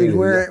 Yeah, he's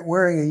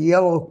wearing a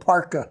yellow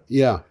parka.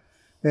 Yeah.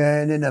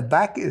 And in the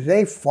back is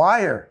a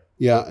fire.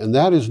 Yeah, and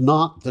that is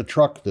not the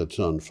truck that's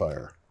on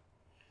fire.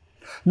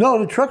 No,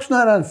 the truck's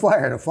not on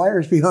fire. The fire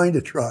is behind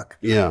the truck.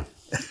 Yeah.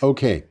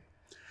 Okay.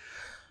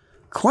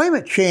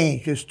 Climate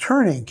change is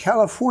turning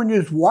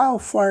California's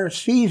wildfire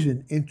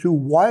season into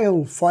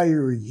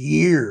wildfire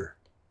year.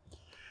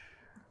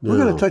 We're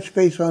going to touch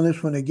base on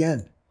this one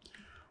again.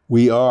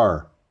 We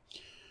are.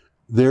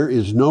 There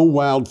is no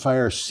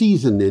wildfire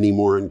season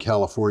anymore in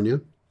California.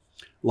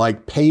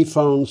 Like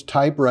payphones,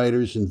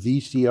 typewriters, and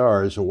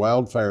VCRs, a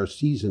wildfire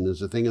season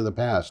is a thing of the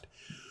past.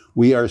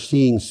 We are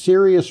seeing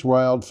serious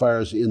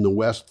wildfires in the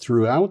West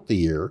throughout the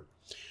year.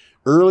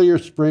 Earlier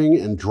spring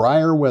and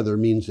drier weather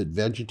means that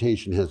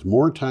vegetation has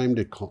more time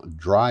to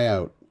dry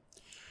out.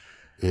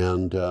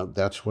 And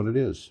that's what it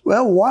is.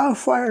 Well,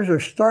 wildfires are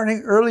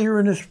starting earlier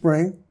in the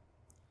spring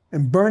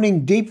and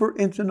burning deeper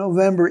into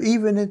November,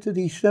 even into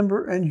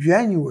December and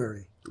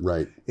January.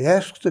 Right. It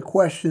asks the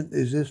question,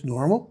 is this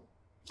normal?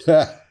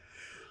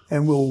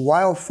 And will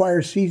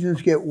wildfire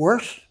seasons get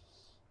worse?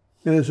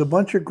 And there's a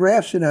bunch of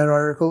graphs in that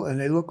article, and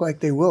they look like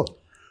they will.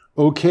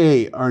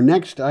 Okay, our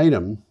next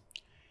item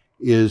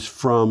is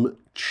from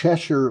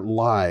Cheshire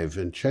Live,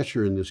 and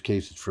Cheshire in this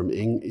case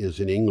is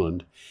in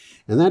England,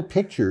 and that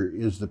picture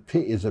is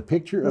a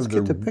picture of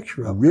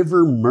the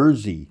River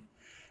Mersey.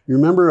 You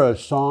remember a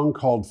song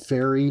called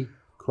 "Ferry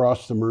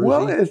Across the Mersey"?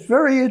 Well, it's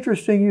very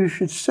interesting you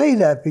should say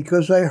that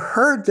because I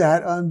heard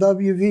that on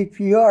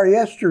WVPR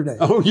yesterday.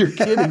 Oh, you're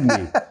kidding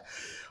me.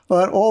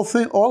 But all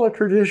the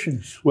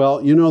traditions.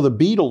 Well, you know, the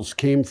Beatles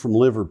came from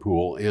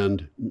Liverpool,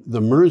 and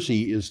the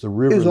Mersey is the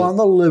river. Is on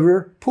the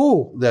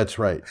Liverpool. That's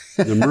right.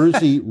 The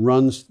Mersey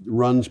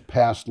runs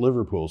past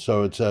Liverpool,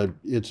 so it's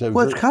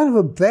kind of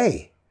a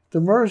bay. The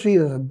Mersey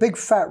is a big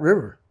fat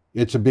river.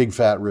 It's a big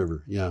fat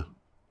river, yeah.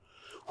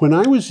 When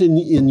I was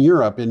in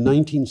Europe in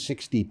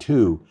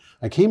 1962,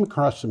 I came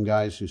across some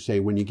guys who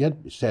said when you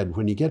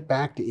get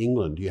back to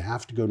England, you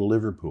have to go to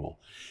Liverpool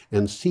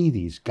and see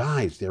these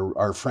guys. They're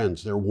our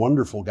friends. They're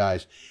wonderful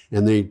guys,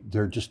 and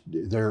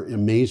they're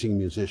amazing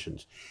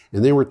musicians.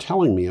 And they were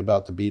telling me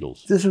about the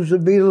Beatles. This was the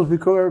Beatles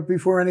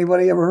before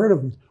anybody ever heard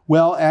of them.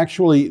 Well,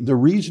 actually, the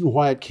reason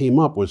why it came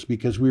up was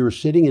because we were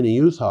sitting in a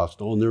youth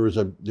hostel, and there was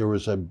a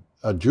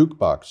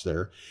jukebox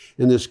there,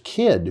 and this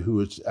kid who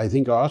was, I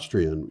think,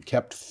 Austrian,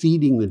 kept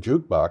feeding the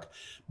jukebox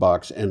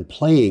and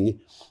playing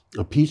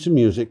a piece of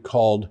music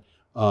called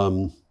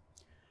 "My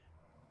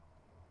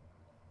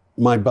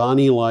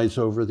Bonnie Lies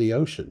Over the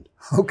Ocean."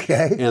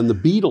 Okay. And the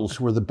Beatles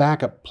were the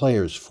backup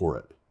players for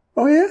it.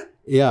 Oh, yeah?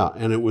 Yeah,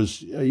 and it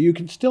was, you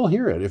can still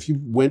hear it. If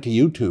you went to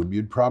YouTube,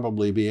 you'd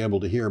probably be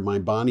able to hear "My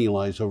Bonnie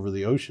Lies Over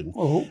the Ocean."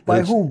 Oh,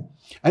 by whom?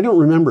 I don't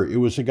remember. It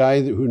was a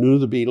guy who knew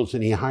the Beatles,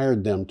 and he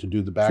hired them to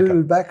do the backup. To do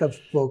the backup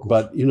vocals.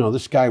 But, you know,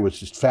 this guy was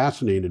just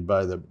fascinated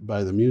by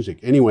the music.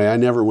 Anyway, I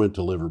never went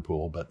to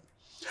Liverpool, but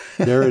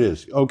there it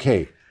is.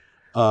 Okay.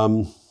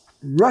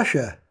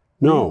 Russia.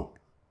 No.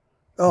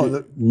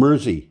 Oh,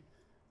 Mersey.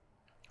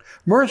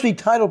 Mersey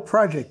Tidal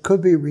Project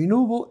could be a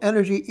renewable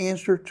energy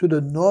answer to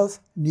the North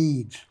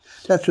needs.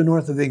 That's the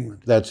north of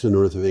England. That's the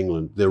north of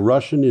England. The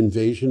Russian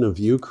invasion of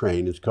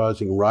Ukraine is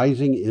causing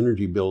rising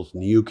energy bills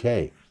in the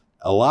UK,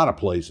 a lot of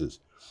places.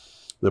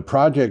 The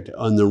project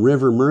on the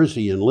River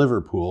Mersey in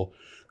Liverpool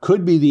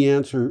could be the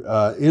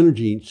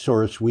energy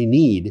source we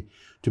need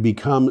to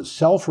become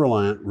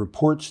self-reliant,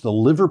 reports the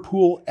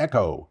Liverpool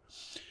Echo.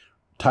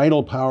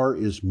 Tidal power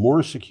is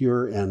more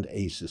secure and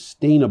a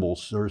sustainable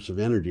source of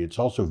energy. It's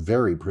also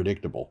very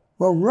predictable.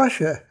 Well,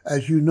 Russia,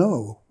 as you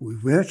know,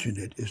 we've mentioned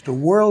it, is the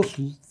world's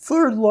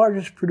third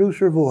largest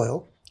producer of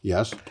oil.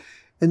 Yes.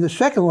 And the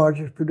second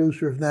largest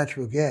producer of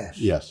natural gas.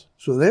 Yes.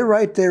 So they're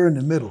right there in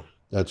the middle.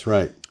 That's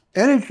right.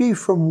 Energy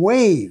from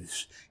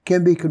waves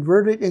can be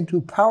converted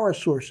into power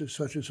sources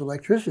such as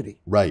electricity.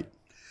 Right.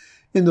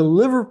 In the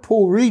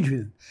Liverpool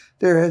region,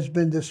 there has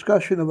been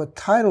discussion of a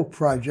tidal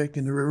project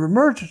in the River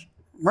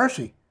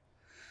Mersey,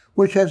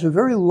 which has a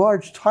very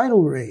large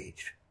tidal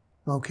range.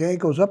 Okay, it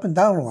goes up and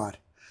down a lot.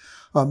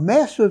 A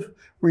massive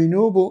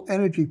renewable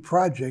energy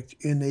project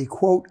in a,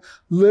 quote,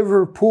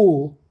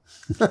 Liverpool,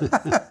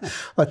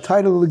 a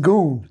tidal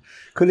lagoon,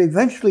 could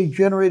eventually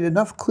generate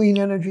enough clean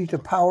energy to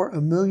power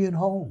 1 million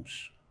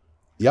homes.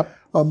 Yep.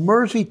 A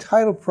Mersey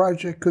tidal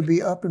project could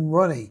be up and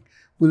running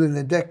within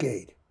a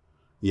decade.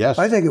 Yes.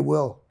 I think it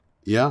will.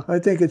 Yeah. I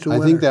think it's a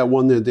winner. I think that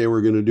one that they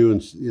were going to do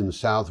in the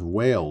south of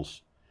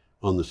Wales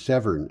on the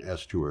Severn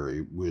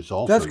estuary was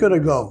also... That's going to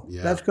go.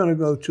 Yeah. That's going to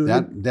go too.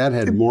 That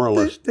had more or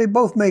less... They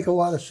both make a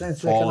lot of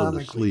sense fallen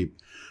economically. to sleep.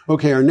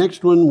 Okay, our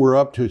next one, we're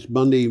up to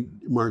Monday,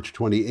 March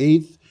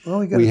 28th. Well,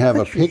 we have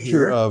a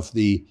picture of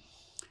the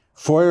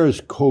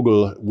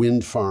Feuerskogel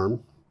wind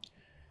farm.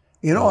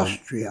 In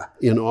Austria.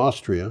 In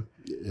Austria.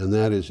 And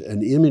that is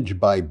an image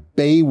by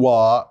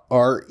BayWa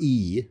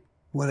RE.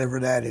 Whatever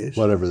that is.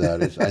 Whatever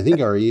that is. I think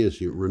RE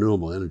is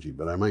renewable energy,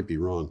 but I might be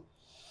wrong.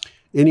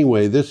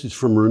 Anyway, this is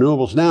from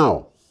Renewables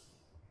Now.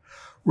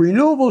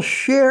 Renewable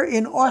share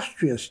in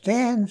Austria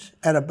stands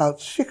at about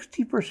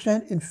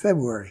 60% in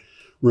February.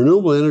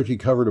 Renewable energy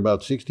covered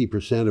about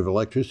 60% of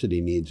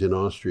electricity needs in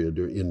Austria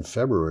in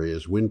February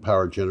as wind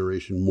power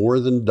generation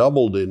more than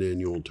doubled in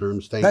annual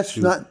terms. That's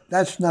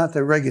not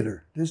the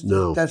regular.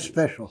 No. That's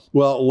special.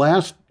 Well,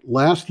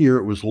 last year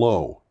it was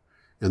low,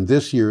 and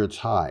this year it's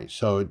high,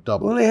 so it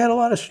doubled. Well, they had a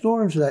lot of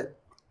storms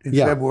in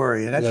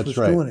February, and that's what's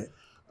right. doing it.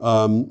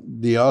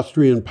 The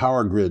Austrian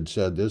power grid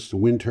said this. The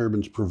wind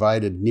turbines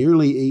provided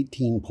nearly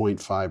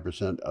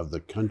 18.5% of the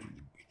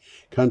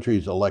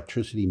country's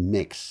electricity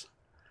mix.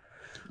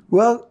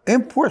 Well,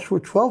 imports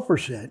were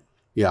 12%.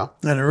 Yeah.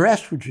 And the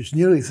rest, which is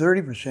nearly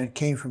 30%,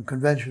 came from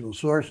conventional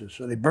sources.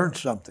 So they burnt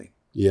something.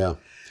 Yeah.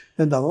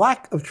 And the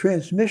lack of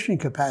transmission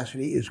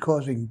capacity is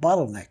causing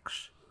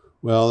bottlenecks.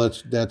 Well,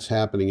 that's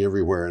happening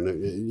everywhere.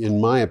 And in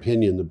my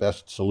opinion, the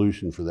best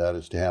solution for that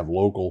is to have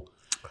local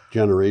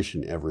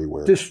generation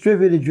everywhere.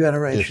 Distributed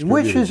generation,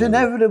 which is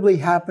inevitably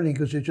happening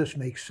because it just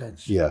makes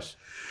sense. Yes.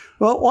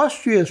 Well,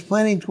 Austria is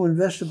planning to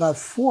invest about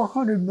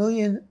 $400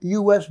 million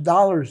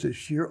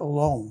this year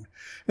alone,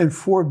 and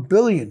 $4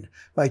 billion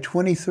by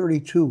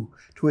 2032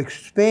 to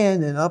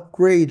expand and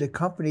upgrade the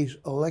country's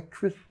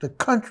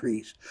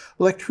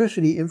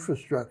electricity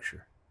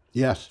infrastructure.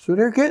 Yes. So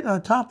they're getting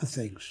on top of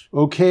things.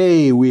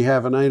 Okay, we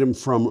have an item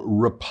from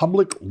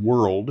Republic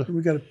World.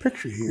 We got a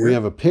picture here. We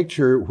have a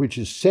picture which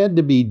is said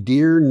to be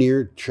deer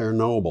near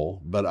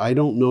Chernobyl, but I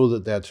don't know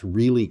that that's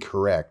really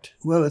correct.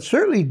 Well, it's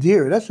certainly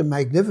deer. That's a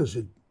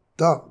magnificent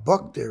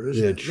buck there,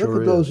 isn't it? Sure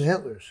look at those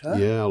antlers, huh?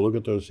 Yeah, look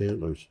at those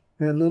antlers.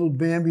 And little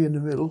Bambi in the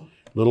middle.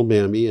 Little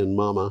Bambi and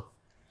Mama.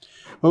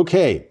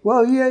 Okay.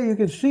 Well, yeah, you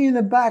can see in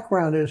the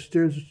background there's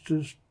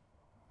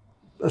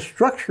a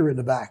structure in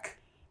the back.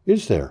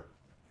 Is there?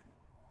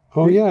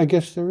 Oh, yeah, I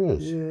guess there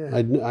is. Yeah.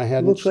 I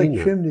hadn't Looks seen like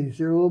that. chimneys.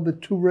 They're a little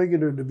bit too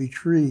regular to be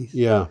trees.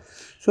 Yeah.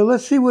 So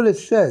let's see what it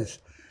says.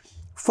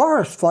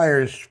 Forest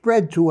fires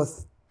spread to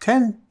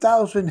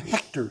 10,000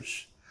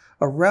 hectares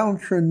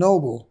around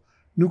Chernobyl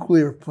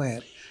nuclear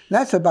plant.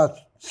 That's about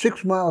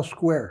 6 miles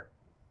square.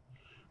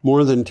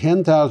 More than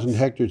 10,000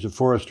 hectares of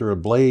forest are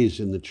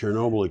ablaze in the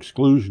Chernobyl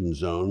exclusion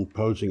zone,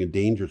 posing a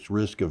dangerous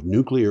risk of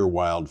nuclear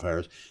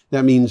wildfires.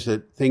 That means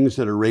that things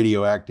that are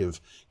radioactive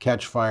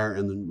catch fire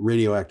and the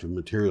radioactive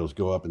materials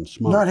go up in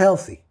smoke. Not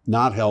healthy.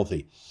 Not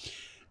healthy.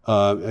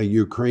 A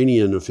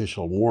Ukrainian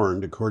official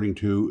warned, according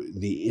to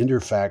the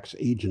Interfax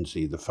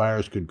agency, the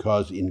fires could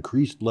cause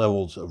increased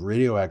levels of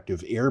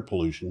radioactive air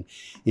pollution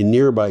in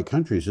nearby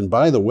countries. And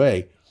by the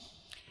way,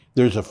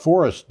 there's a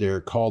forest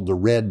there called the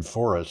Red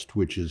Forest,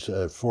 which is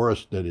a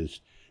forest that is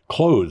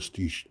closed.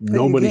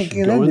 Nobody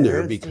should go in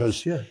there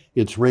because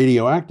it's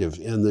radioactive.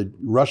 And the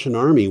Russian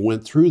army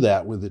went through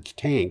that with its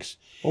tanks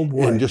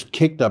and just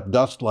kicked up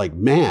dust like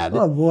mad.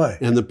 Oh, boy.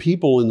 And the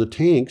people in the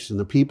tanks and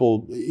the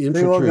people,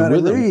 infantry they all got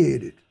with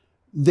irradiated.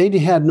 They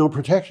had no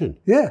protection.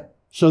 Yeah.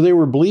 So they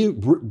were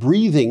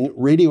breathing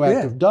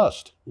radioactive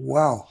dust.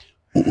 Wow.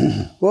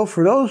 Well,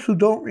 for those who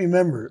don't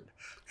remember it,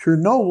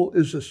 Chernobyl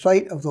is the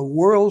site of the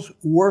world's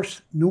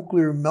worst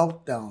nuclear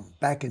meltdown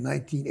back in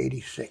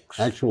 1986.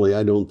 Actually,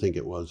 I don't think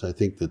it was. I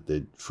think that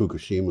the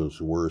Fukushima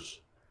was worse.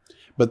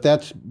 But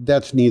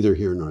that's neither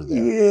here nor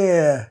there.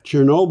 Yeah.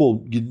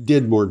 Chernobyl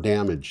did more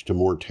damage to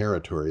more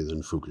territory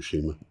than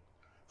Fukushima,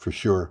 for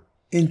sure.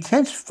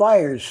 Intense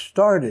fires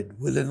started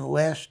within the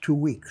last 2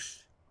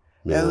 weeks.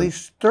 Man. At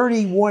least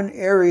 31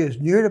 areas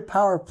near the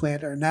power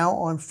plant are now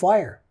on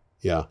fire.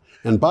 Yeah.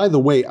 And by the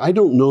way, I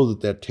don't know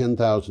that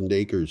 10,000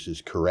 acres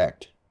is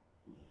correct.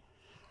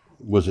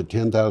 Was it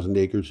 10,000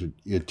 acres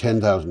or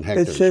 10,000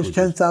 hectares? It says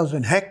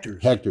 10,000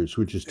 hectares. Hectares,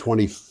 which is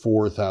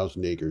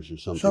 24,000 acres or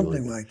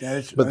something like that.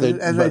 It's, but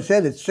as I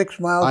said, it's 6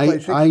 miles by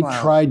 6 miles.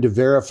 I tried to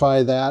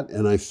verify that,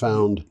 and I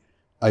found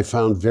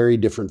very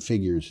different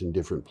figures in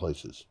different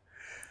places.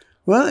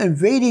 Well,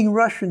 invading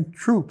Russian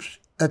troops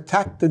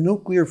attacked the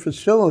nuclear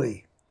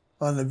facility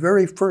on the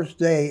very first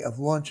day of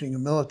launching a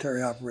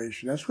military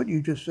operation. That's what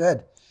you just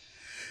said.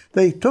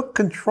 They took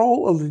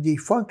control of the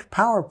defunct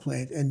power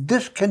plant and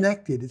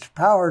disconnected its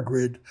power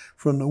grid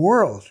from the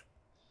world.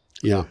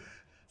 Yeah.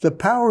 The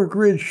power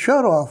grid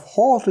shutoff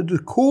halted the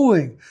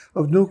cooling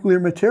of nuclear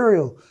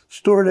material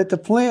stored at the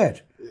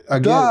plant.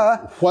 Again,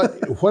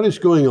 what is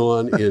going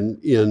on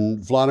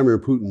in Vladimir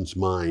Putin's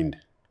mind?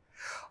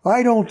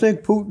 I don't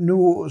think Putin knew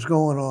what was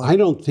going on. I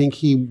don't think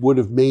he would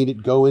have made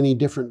it go any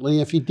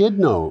differently if he did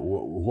know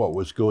what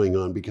was going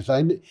on, because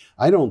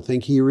I don't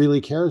think he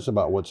really cares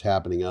about what's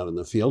happening out in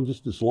the field,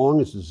 just as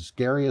long as it's as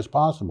scary as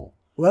possible.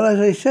 Well, as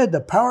I said, the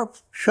power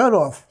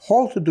shutoff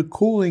halted the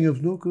cooling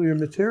of nuclear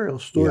material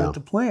stored at the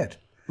plant.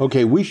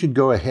 Okay, we should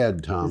go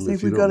ahead, Tom. You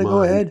think we've got to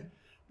go ahead?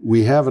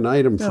 We have an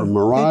item from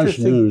Mirage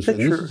News,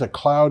 picture. and this is a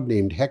cloud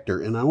named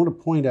Hector, and I want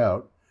to point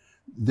out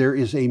there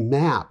is a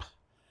map.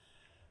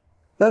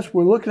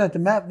 We're looking at the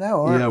map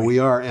now, aren't we? Yeah, we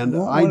are. And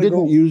I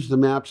didn't use the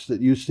maps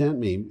that you sent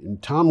me.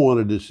 And Tom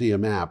wanted to see a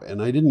map,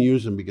 and I didn't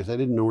use them because I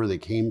didn't know where they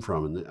came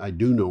from. And I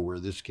do know where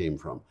this came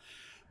from.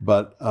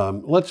 But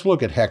let's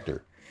look at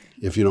Hector,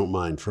 if you don't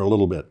mind, for a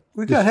little bit.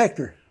 We got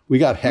Hector. We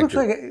got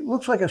Hector.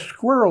 Looks like a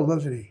squirrel,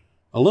 doesn't he?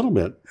 A little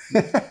bit.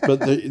 But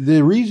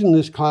the reason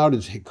this cloud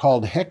is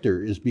called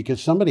Hector is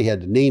because somebody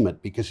had to name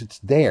it, because it's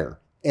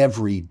there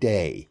every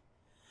day.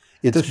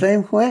 It's the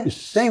same plant?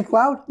 Same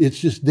cloud?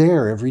 It's just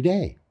there every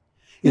day.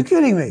 You're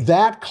kidding me.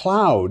 That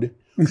cloud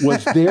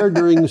was there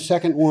during the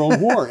Second World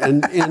War,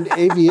 and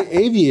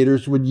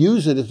aviators would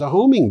use it as a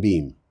homing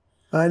beam.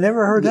 I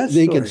never heard that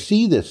story. They could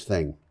see this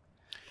thing.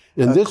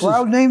 And this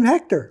cloud named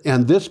Hector.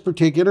 And this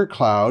particular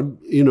cloud,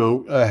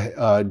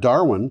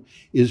 Darwin,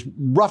 is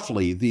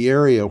roughly the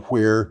area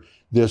where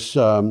this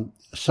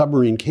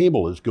submarine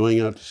cable is going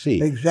out to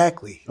sea.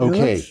 Exactly.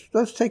 Okay.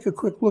 Let's take a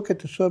quick look at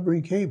the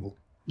submarine cable.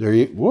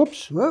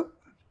 Whoops.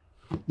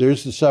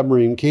 There's the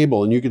submarine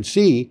cable, and you can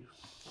see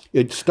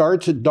it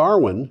starts at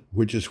Darwin,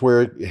 which is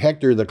where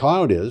Hector the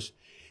cloud is,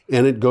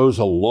 and it goes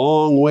a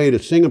long way to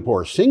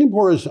Singapore.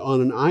 Singapore is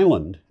on an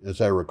island, as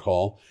I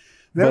recall.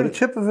 Very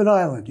tip of an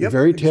island. Yep,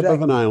 very tip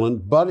of an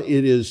island, but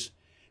it is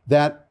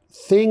that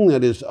thing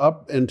that is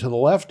up and to the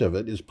left of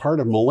it is part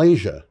of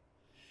Malaysia.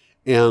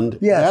 And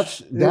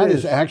that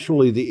is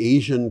actually the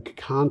Asian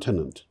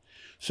continent.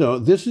 So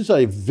this is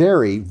a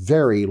very,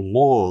 very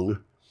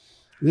long,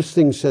 this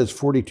thing says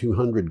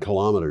 4,200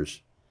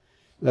 kilometers.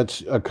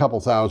 That's a couple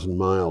thousand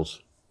miles.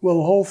 Well,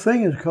 the whole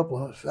thing is a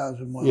couple of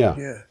thousand miles,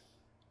 yeah.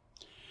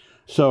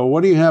 So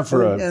what do you have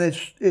for And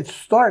it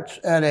starts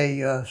at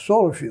a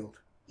solar field.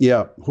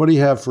 Yeah. What do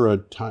you have for a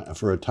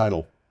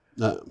title?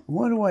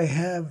 What do I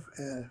have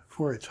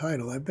for a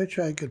title? I bet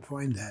you I could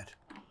find that.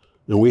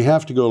 And we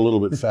have to go a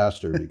little bit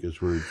faster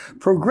because we're...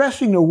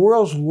 Progressing the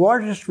world's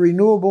largest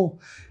renewable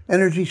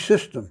energy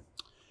system.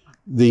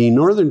 The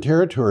Northern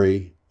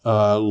Territory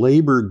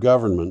Labor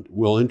government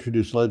will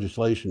introduce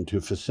legislation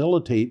to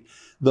facilitate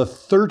the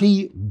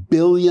 $30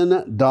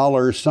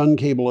 billion Sun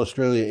Cable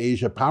Australia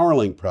Asia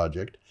Powerlink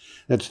project.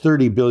 That's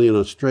 30 billion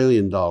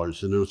Australian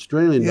dollars. And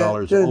Australian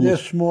dollars they're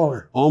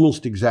smaller.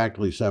 Almost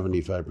exactly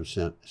 75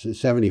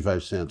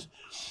 cents.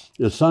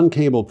 The Sun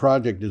Cable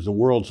project is the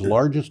world's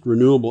largest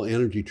renewable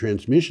energy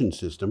transmission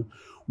system.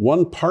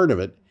 One part of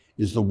it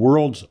is the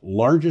world's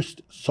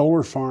largest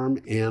solar farm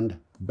and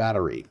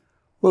battery.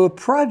 Well, the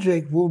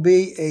project will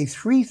be a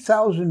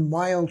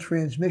 3,000-mile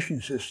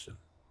transmission system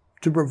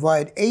to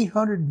provide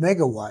 800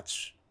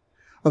 megawatts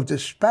of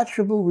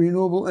dispatchable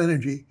renewable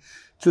energy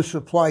to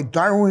supply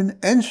Darwin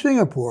and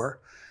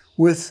Singapore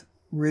with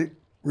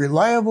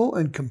reliable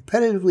and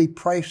competitively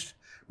priced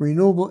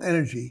renewable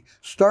energy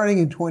starting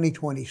in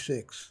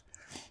 2026.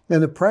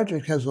 And the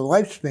project has a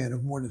lifespan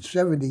of more than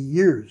 70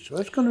 years, so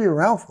it's going to be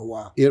around for a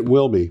while. It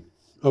will be.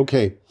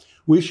 Okay,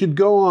 we should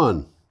go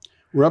on.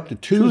 We're up to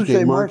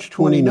Tuesday, March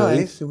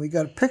 29th. And we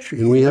got a picture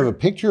here. And we have a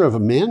picture of a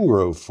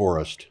mangrove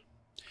forest.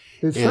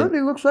 It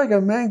certainly looks like a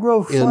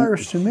mangrove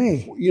forest to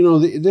me. You know,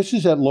 this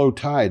is at low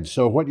tide,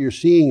 so what you're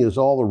seeing is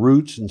all the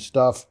roots and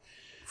stuff.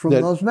 From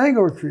those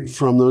mango trees.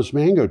 From those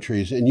mango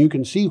trees. And you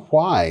can see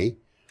why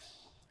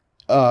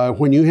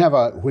when you have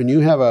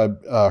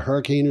a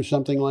hurricane or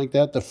something like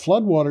that, the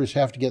floodwaters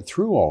have to get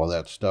through all of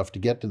that stuff to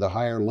get to the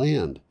higher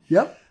land.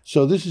 Yep.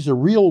 So this is a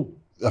real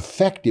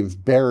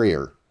effective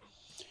barrier.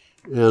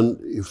 And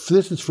if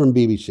this is from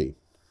BBC.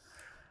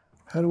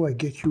 How do I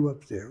get you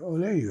up there? Oh,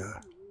 there you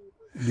are.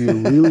 Do you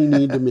really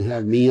need to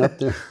have me up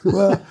there?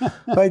 Well,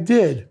 I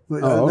did,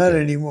 but Oh, not okay.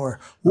 anymore.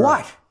 All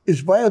What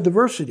is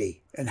biodiversity,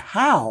 and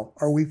how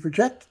are we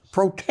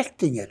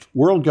protecting it?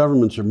 World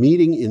governments are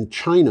meeting in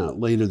China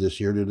later this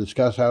year to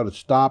discuss how to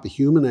stop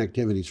human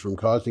activities from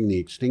causing the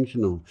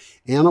extinction of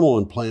animal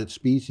and plant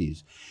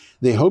species.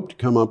 They hope to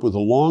come up with a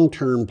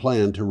long-term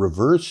plan to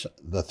reverse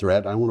the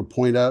threat. I want to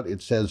point out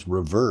it says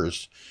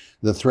reverse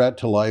the threat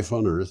to life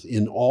on Earth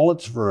in all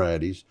its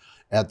varieties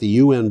at the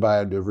UN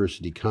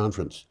Biodiversity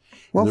Conference.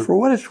 Well, for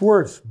what it's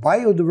worth,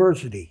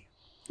 biodiversity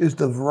is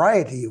the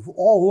variety of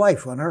all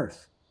life on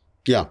Earth.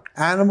 Yeah.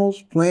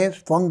 Animals, plants,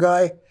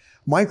 fungi,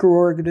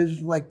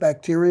 microorganisms like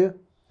bacteria.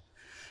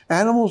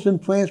 Animals and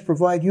plants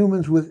provide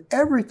humans with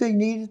everything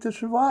needed to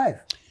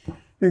survive,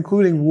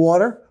 including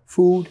water,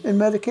 food, and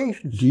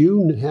medications. Do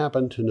you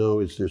happen to know,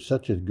 is there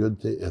such a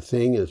good a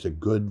thing as a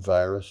good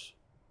virus?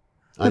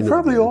 There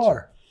probably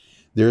are.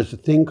 There's a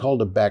thing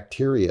called a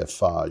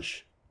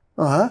bacteriophage.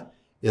 Uh-huh.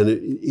 And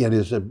it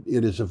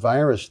is a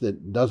virus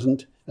that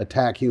doesn't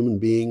attack human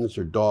beings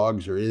or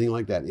dogs or anything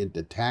like that. It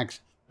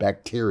attacks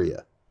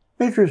bacteria.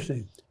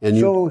 Interesting. And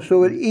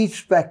so it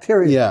eats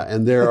bacteria. Yeah,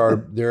 and there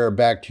are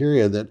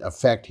bacteria that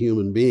affect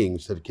human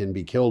beings that can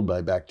be killed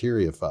by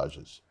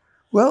bacteriophages.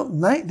 Well,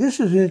 this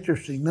is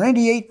interesting.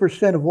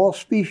 98% of all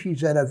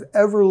species that have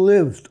ever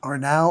lived are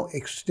now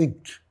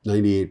extinct.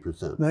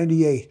 98%.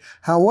 98.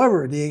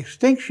 However, the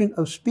extinction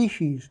of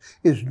species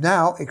is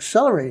now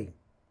accelerating.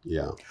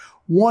 Yeah.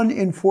 1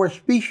 in 4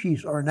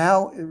 species are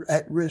now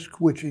at risk,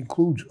 which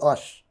includes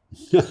us.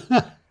 Yes.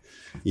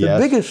 The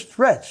biggest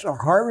threats are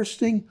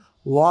harvesting,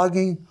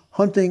 logging,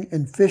 hunting,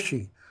 and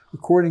fishing,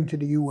 according to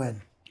the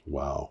UN.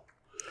 Wow.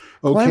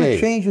 Okay. Climate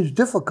change is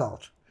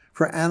difficult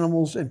for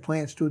animals and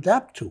plants to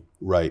adapt to.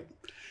 Right.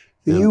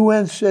 The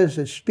UN says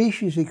that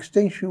species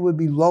extinction would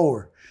be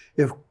lower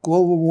if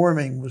global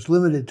warming was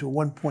limited to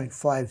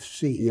 1.5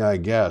 C. Yeah, I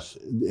guess.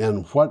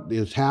 And what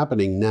is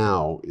happening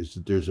now is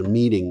that there's a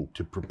meeting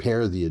to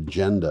prepare the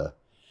agenda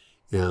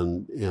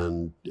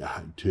and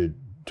to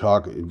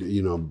talk,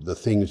 the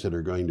things that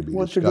are going to be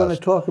What discussed. they're going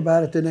to talk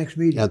about at the next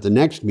meeting. At the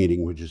next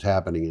meeting, which is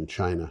happening in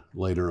China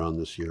later on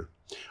this year.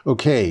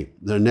 Okay,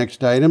 the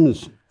next item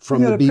is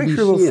from the BBC. We got a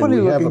picture of a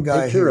funny-looking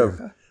guy picture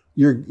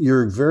here. of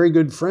your very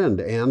good friend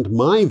and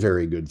my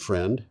very good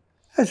friend.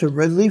 That's a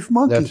red leaf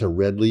monkey. That's a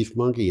red leaf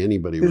monkey.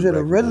 Anybody Is would it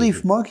a red recognize leaf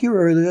it. monkey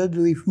or a red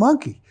leaf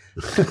monkey?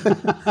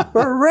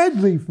 Or a red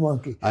leaf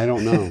monkey? I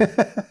don't know.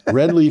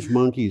 Red leaf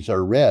monkeys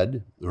are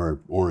red, or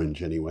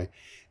orange anyway,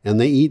 and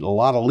they eat a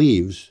lot of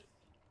leaves.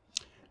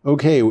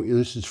 Okay,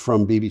 this is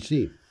from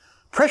BBC.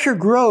 Pressure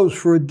grows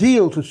for a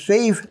deal to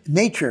save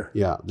nature.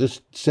 Yeah,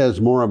 this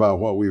says more about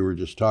what we were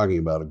just talking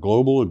about. A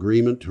global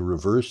agreement to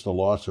reverse the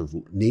loss of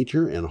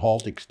nature and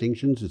halt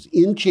extinctions is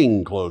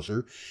inching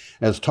closer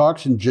as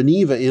talks in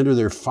Geneva enter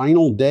their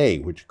final day,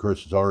 which of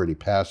course is already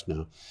passed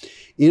now.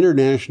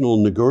 International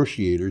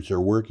negotiators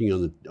are working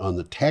on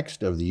the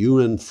text of the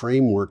UN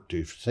framework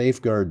to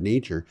safeguard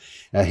nature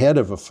ahead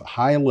of a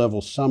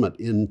high-level summit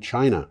in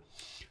China.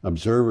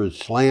 Observers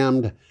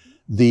slammed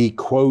the,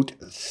 quote,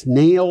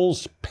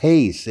 snail's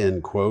pace,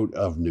 end quote,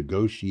 of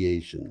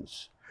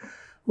negotiations.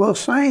 Well,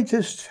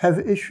 scientists have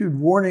issued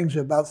warnings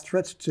about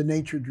threats to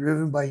nature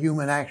driven by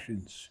human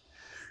actions,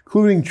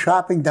 including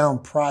chopping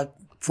down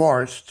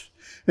forests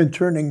and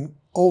turning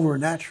over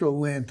natural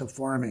land to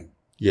farming.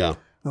 Yeah.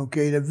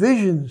 Okay, the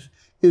vision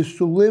is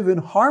to live in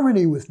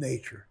harmony with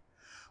nature.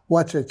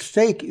 What's at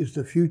stake is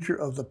the future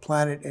of the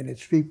planet and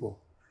its people.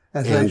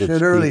 As I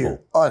said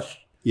earlier, us.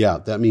 Yeah,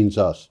 that means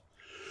us.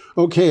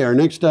 Okay, our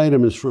next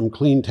item is from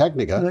Clean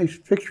Technica. A nice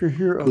picture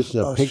here of This is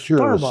a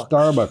picture of a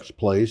Starbucks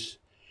place.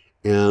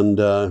 And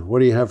what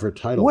do you have for a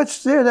title?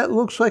 What's there that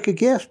looks like a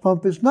gas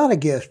pump is not a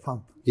gas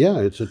pump. Yeah,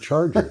 it's a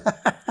charger.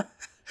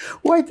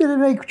 Why did it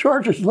make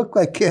chargers look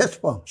like gas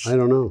pumps? I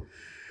don't know.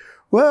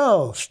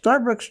 Well,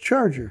 Starbucks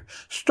charger.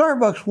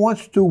 Starbucks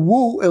wants to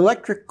woo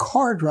electric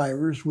car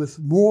drivers with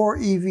more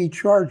EV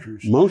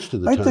chargers. Most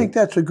of the time. I think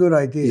that's a good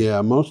idea.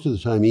 Yeah, most of the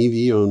time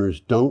EV owners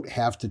don't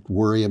have to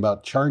worry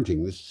about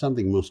charging. This is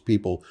something most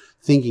people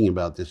thinking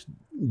about this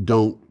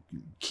don't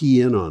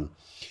key in on.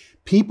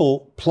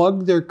 People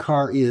plug their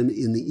car in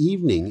the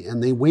evening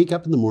and they wake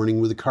up in the morning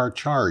with the car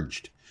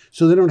charged.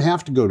 So they don't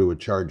have to go to a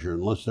charger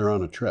unless they're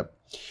on a trip.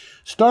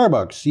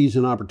 Starbucks sees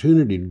an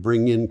opportunity to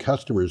bring in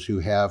customers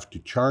who have to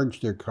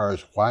charge their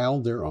cars while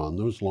they're on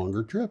those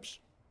longer trips.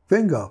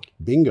 Bingo.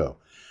 Bingo.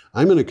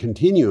 I'm going to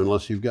continue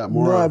unless you've got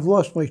more. No, I've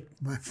lost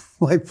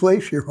my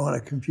place here on a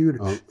computer.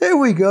 Oh. There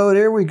we go.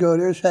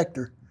 There's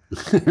Hector.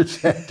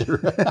 There's Hector.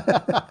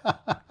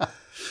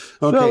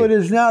 Okay. So it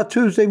is now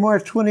Tuesday,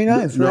 March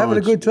 29th. We're having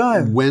a good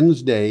time.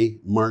 Wednesday,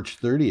 March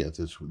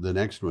 30th is the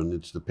next one.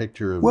 It's the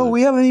picture of... Well,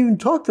 we haven't even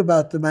talked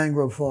about the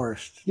mangrove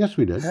forest. Yes,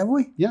 we did. Have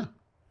we? Yeah.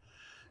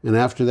 And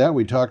after that,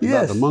 we talked about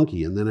Yes. the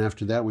monkey. And then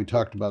after that, we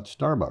talked about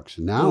Starbucks.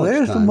 And now Well, it's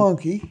there's the time.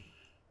 monkey.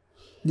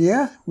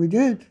 Yeah, we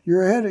did.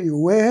 You're ahead. You're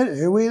way ahead.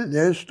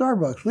 There's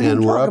Starbucks. We didn't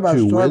And we're talk up about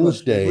to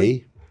Starbucks, did we?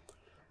 Wednesday,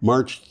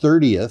 March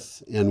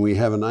 30th, and we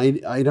have an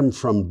item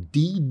from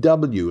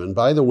DW. And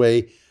by the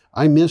way,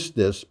 I missed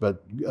this,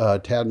 but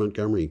Tad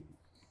Montgomery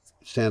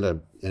sent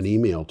an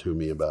email to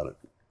me about it.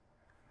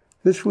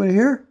 This one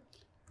here,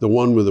 The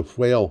one with the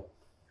whale.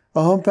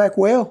 a humpback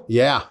whale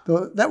Yeah,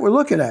 that we're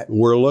looking at.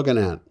 we're looking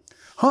at.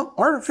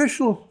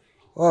 Artificial.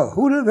 Oh,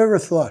 who'd have ever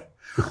thought?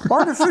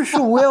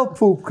 Artificial whale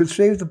poop could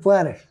save the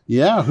planet.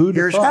 Yeah, who'd have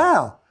Here's thought?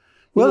 how.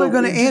 Well, know, they're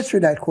going to answer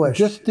that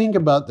question. Just think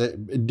about the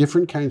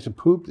different kinds of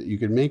poop that you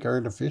can make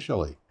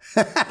artificially.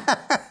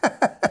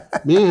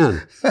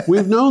 Man,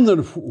 we've known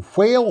that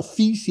whale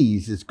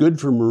feces is good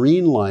for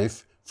marine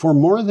life for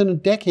more than a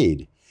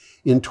decade.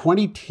 In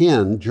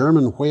 2010,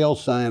 German whale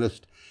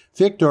scientist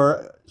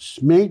Viktor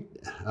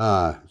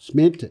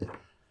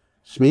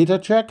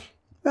Smetacek,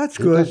 That's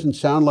it good. doesn't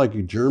sound like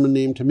a German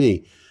name to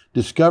me,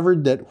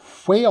 discovered that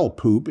whale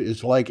poop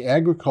is like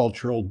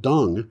agricultural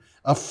dung,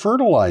 a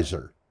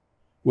fertilizer.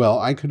 Well,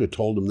 I could have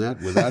told him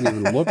that without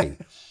even looking.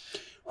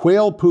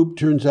 Whale poop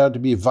turns out to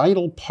be a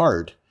vital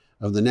part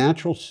of the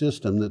natural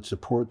system that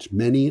supports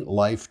many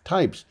life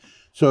types.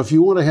 So if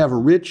you want to have a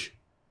rich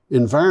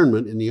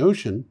environment in the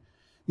ocean,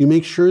 you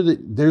make sure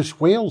that there's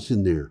whales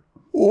in there.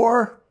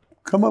 Or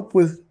come up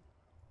with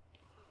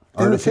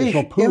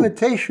Artificial poop.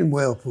 imitation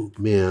whale poop,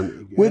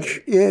 Man,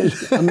 which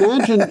is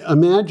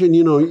imagine,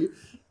 you know,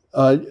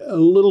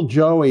 little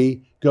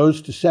Joey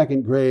goes to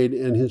second grade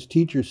and his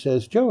teacher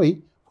says,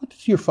 Joey, what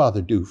does your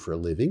father do for a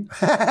living?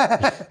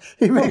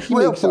 he makes He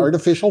whale makes poop.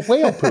 artificial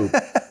whale poop.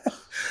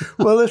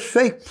 Well, this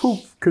fake poop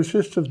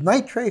consists of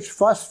nitrates,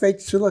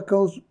 phosphates,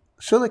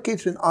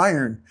 silicates, and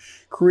iron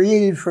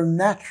created from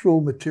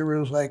natural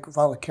materials like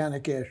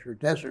volcanic ash or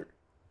desert.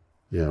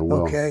 Yeah,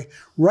 well, Okay,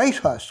 rice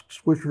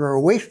husks, which are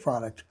a waste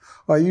product,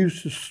 are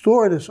used to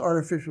store this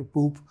artificial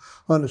poop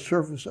on the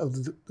surface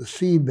of the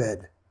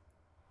seabed.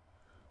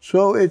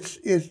 So it's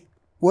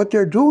what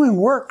they're doing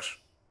works.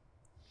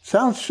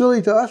 Sounds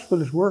silly to us,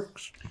 but it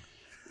works.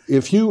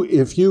 if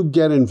you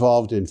get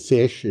involved in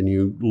fish and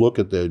you look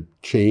at the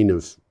chain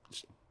of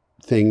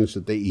things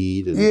that they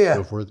eat and Yeah.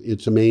 so forth,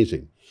 it's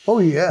amazing. Oh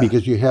yeah,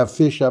 Because you have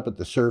fish up at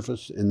the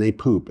surface and they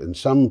poop, and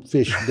some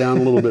fish down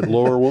a little bit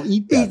lower will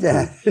eat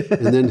that, poop,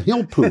 and then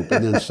he'll poop,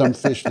 and then some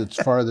fish that's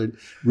farther.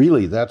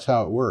 Really, that's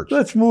how it works.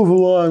 let's move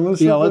along.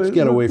 Let's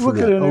get away from look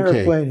that. at an Okay.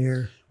 airplane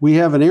here. We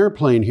have an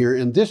airplane here,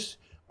 and this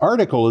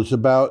article is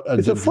about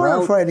It's a the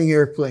drought. firefighting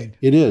airplane.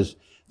 It is.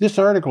 This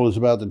article is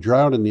about the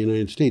drought in the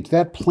United States.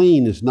 That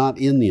plane is not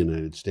in the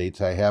United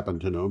States, I happen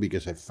to know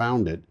because I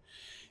found it.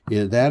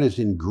 Yeah, that is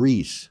in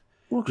Greece.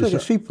 Looks like a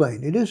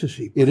seaplane. It is a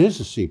seaplane. It is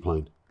a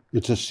seaplane.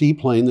 It's a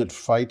seaplane that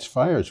fights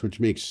fires, which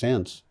makes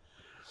sense.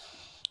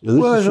 And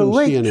this Well, is there's a from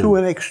link CNN. to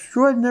an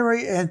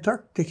extraordinary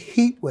Antarctic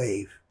heat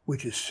wave,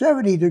 which is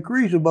 70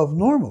 degrees above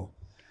normal.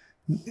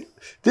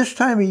 This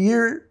time of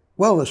year,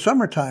 well, the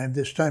summertime,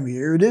 this time of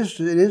year, it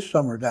is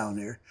summer down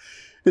there.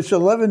 It's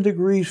 11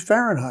 degrees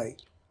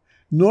Fahrenheit.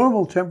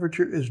 Normal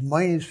temperature is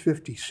minus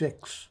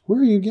 56.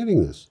 Where are you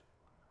getting this?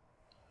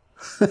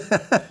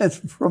 That's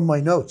from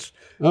my notes.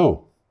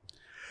 Oh.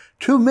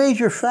 Two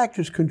major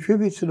factors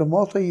contribute to the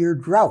multi-year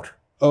drought.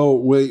 Oh,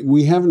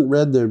 we haven't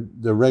read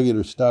the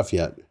regular stuff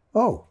yet.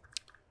 Oh,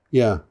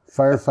 Yeah,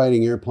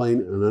 firefighting airplane,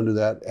 and under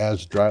that,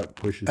 as drought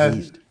pushes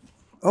east.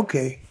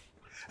 okay.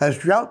 As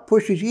drought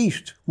pushes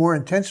east, more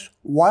intense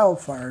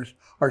wildfires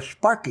are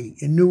sparking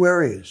in new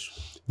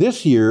areas.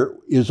 This year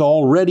is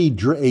already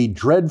a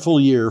dreadful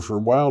year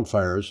for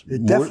wildfires.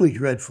 It's definitely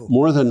dreadful.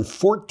 More than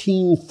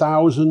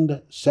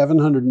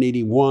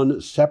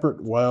 14,781 separate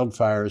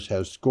wildfires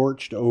have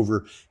scorched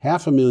over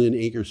 500,000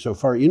 acres so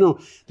far. You know,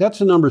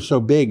 that's a number so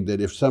big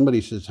that if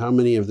somebody says how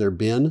many have there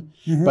been,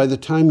 by the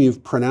time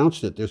you've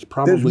pronounced it, there's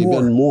probably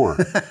been more.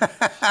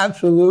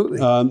 Absolutely.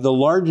 The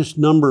largest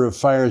number of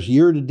fires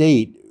year to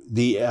date,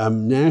 the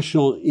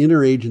National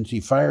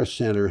Interagency Fire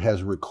Center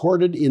has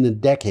recorded in a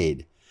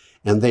decade.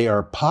 And they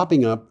are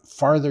popping up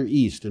farther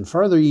east. And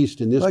farther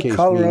east in this Like case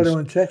Colorado means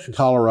and Texas.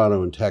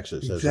 Colorado and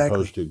Texas, Exactly. as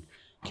opposed to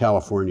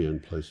California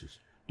and places.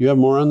 Do you have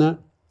more on that?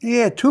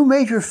 Yeah, two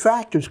major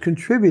factors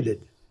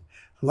contributed.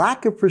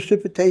 Lack of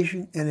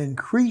precipitation and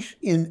increase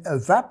in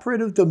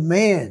evaporative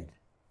demand.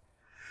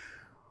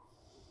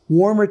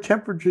 Warmer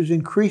temperatures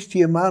increase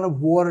the amount of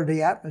water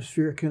the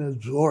atmosphere can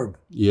absorb,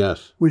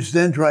 Yes. which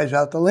then dries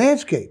out the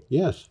landscape.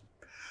 Yes.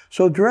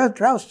 So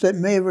droughts that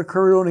may have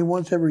occurred only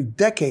once every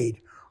decade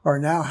are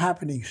now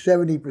happening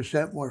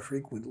 70% more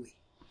frequently,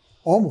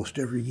 almost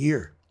every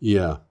year.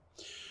 Yeah.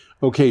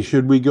 Okay,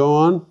 should we go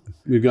on?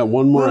 We've got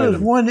one more Well, there's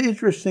item. one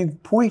interesting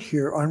point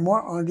here.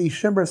 On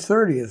December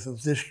 30th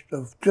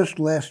of just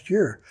last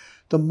year,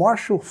 the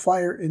Marshall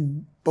Fire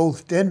in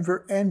both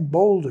Denver and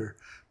Boulder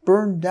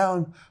burned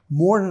down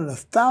more than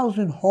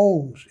 1,000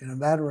 homes in a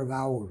matter of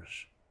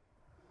hours.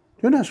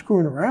 They're not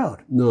screwing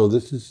around. No,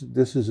 this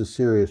is a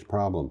serious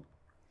problem.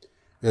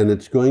 And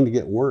it's going to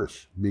get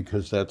worse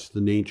because that's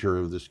the nature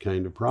of this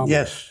kind of problem.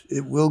 Yes,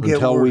 it will get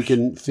Until worse. we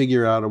can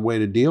figure out a way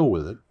to deal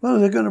with it. Well,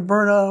 they're going to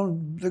burn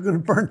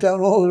down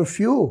all of the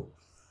fuel.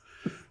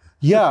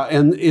 Yeah,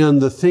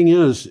 and the thing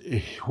is,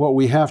 what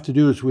we have to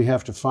do is we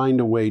have to find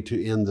a way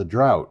to end the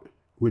drought,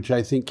 which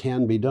I think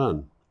can be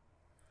done.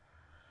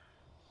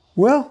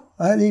 Well,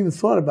 I hadn't even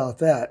thought about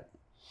that.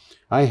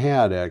 I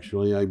had,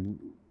 actually. I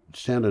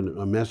sent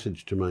a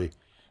message to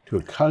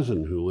a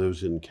cousin who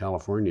lives in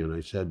California, and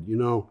I said, you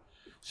know,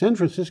 San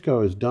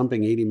Francisco is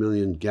dumping 80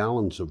 million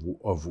gallons of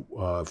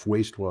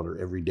wastewater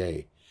every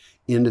day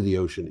into the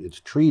ocean. It's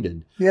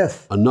treated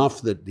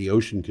enough that the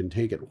ocean can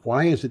take it.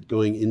 Why is it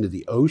going into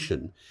the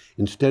ocean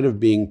instead of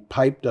being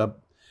piped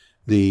up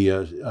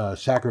the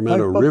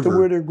Sacramento River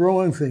where they're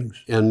growing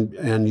things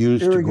and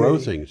used to grow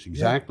things?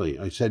 Exactly.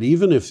 Yeah. I said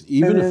even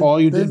if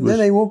all you did was, then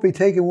they won't be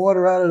taking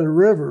water out of the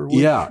river.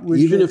 Which,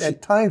 even if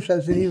at times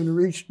hasn't even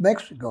reached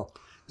Mexico.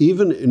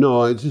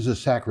 No, this is a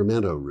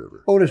Sacramento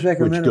River. Oh, the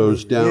Sacramento which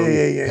goes River. down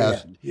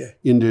past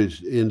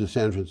into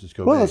San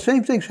Francisco Well, Bay. the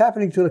same thing's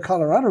happening to the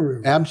Colorado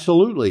River.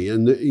 Absolutely,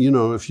 and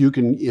if you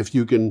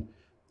can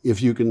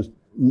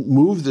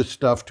move this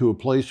stuff to a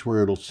place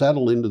where it'll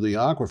settle into the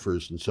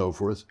aquifers and so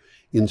forth,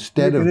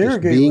 instead of just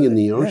being in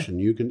the ocean,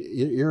 you can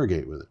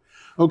irrigate with it.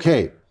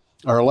 Okay,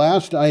 our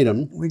last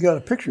item. We got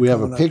a picture. We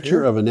have a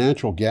picture of a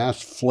natural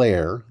gas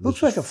flare.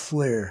 Looks like a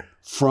flare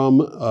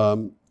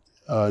from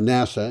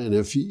NASA, and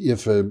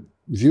if a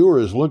viewer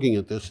is looking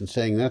at this and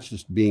saying that's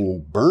just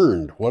being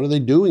burned, what are they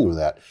doing with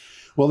that?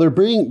 Well, they're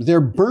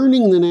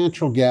burning the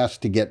natural gas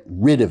to get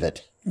rid of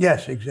it.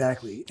 Yes,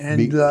 exactly.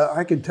 And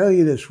I can tell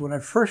you this: when I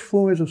first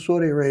flew into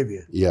Saudi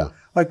Arabia,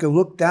 I could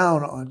look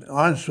down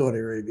on Saudi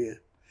Arabia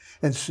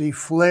and see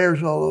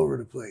flares all over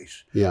the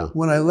place. Yeah.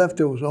 When I left,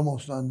 there was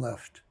almost none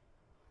left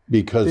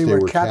because they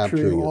were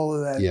capturing all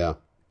of that. Yeah.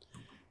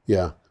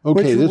 Yeah.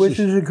 Okay. Which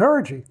is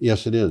encouraging.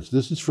 Yes, it is.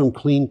 This is from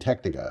Clean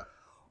Technica.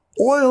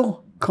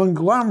 Oil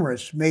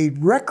conglomerates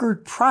made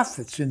record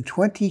profits in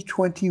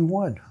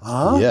 2021.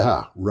 Huh?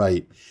 Yeah,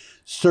 right.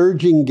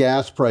 Surging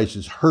gas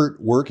prices hurt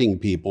working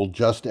people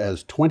just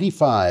as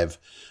 25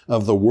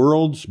 of the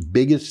world's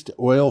biggest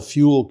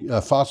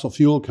fossil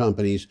fuel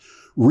companies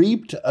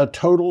reaped a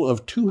total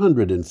of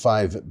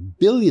 $205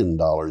 billion in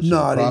profits.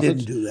 No, they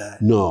didn't do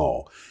that.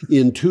 No.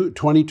 In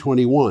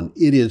 2021,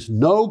 it is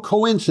no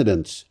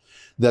coincidence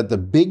that the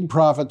big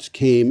profits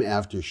came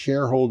after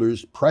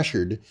shareholders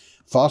pressured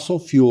fossil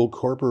fuel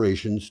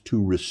corporations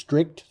to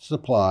restrict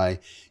supply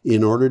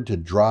in order to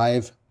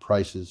drive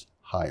prices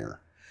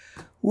higher.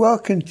 Well,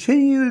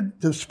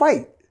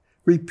 despite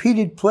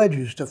repeated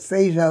pledges to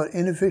phase out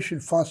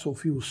inefficient fossil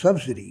fuel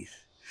subsidies,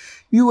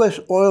 U.S.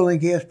 oil and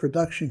gas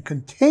production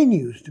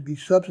continues to be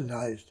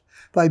subsidized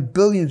by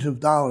billions of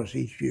dollars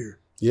each year.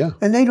 Yeah.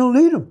 And they don't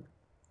need them.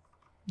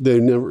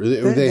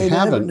 They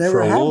haven't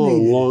for a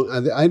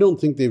long. I don't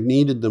think they've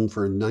needed them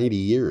for 90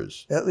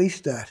 years. At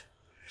least that.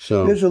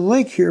 So there's a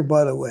link here,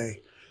 by the way.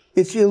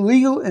 It's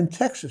illegal in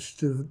Texas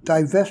to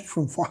divest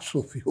from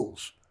fossil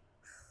fuels.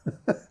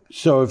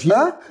 So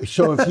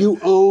if you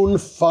own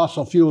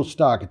fossil fuel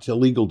stock, it's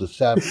illegal to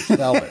sell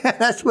it.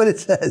 That's what it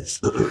says.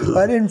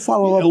 I didn't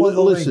follow up with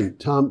the Listen, link.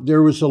 Tom,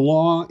 there was a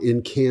law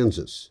in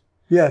Kansas.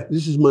 Yeah.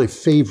 This is my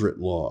favorite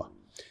law.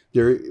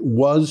 There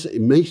was,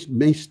 it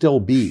may still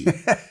be,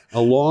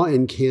 a law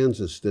in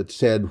Kansas that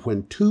said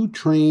when two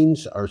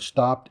trains are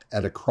stopped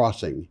at a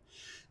crossing,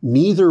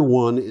 neither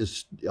one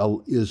is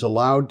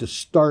allowed to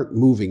start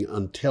moving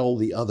until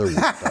the other one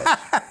does.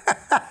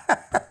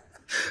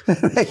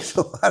 It makes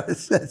a lot of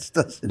sense,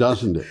 doesn't it?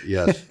 Doesn't it?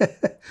 Yes.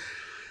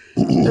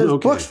 There's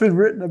books been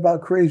written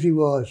about crazy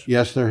laws.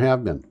 Yes, there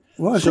have been.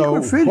 Well, I think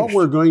we're finished. What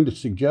we're going to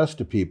suggest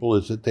to people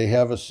is that they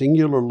have a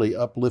singularly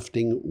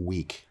uplifting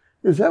week.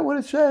 Is that what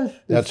it says?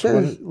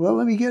 Well,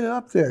 let me get it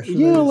up there. So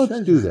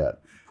let's do that.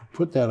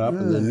 Put that up,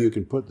 and then you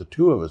can put the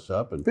two of us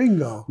up, and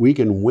bingo. We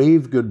can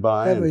wave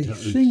goodbye Have and a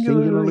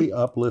singularly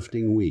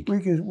uplifting week.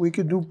 We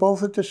could do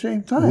both at the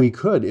same time. We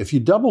could. If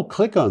you double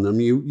click on them,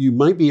 you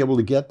might be able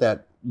to get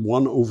that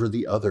one over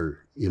the other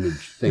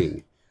image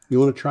thing. You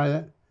want to try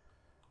that?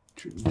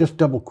 Just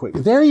double click.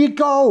 There you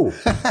go.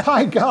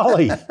 By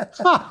golly.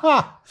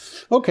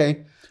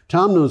 Okay.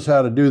 Tom knows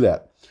how to do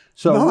that.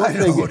 So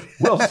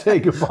we'll say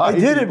goodbye. I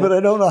did it, but I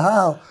don't know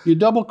how. You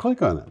double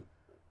click on it.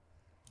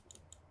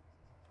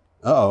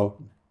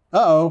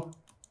 Uh-oh.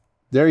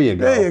 There you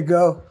go. There you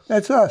go.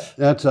 That's us.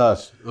 That's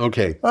us.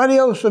 Okay.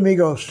 Adios,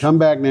 amigos. Come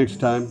back next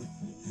time.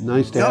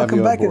 Nice to have you on board.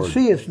 Come back and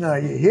see us now.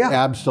 You hear?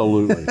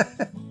 Absolutely.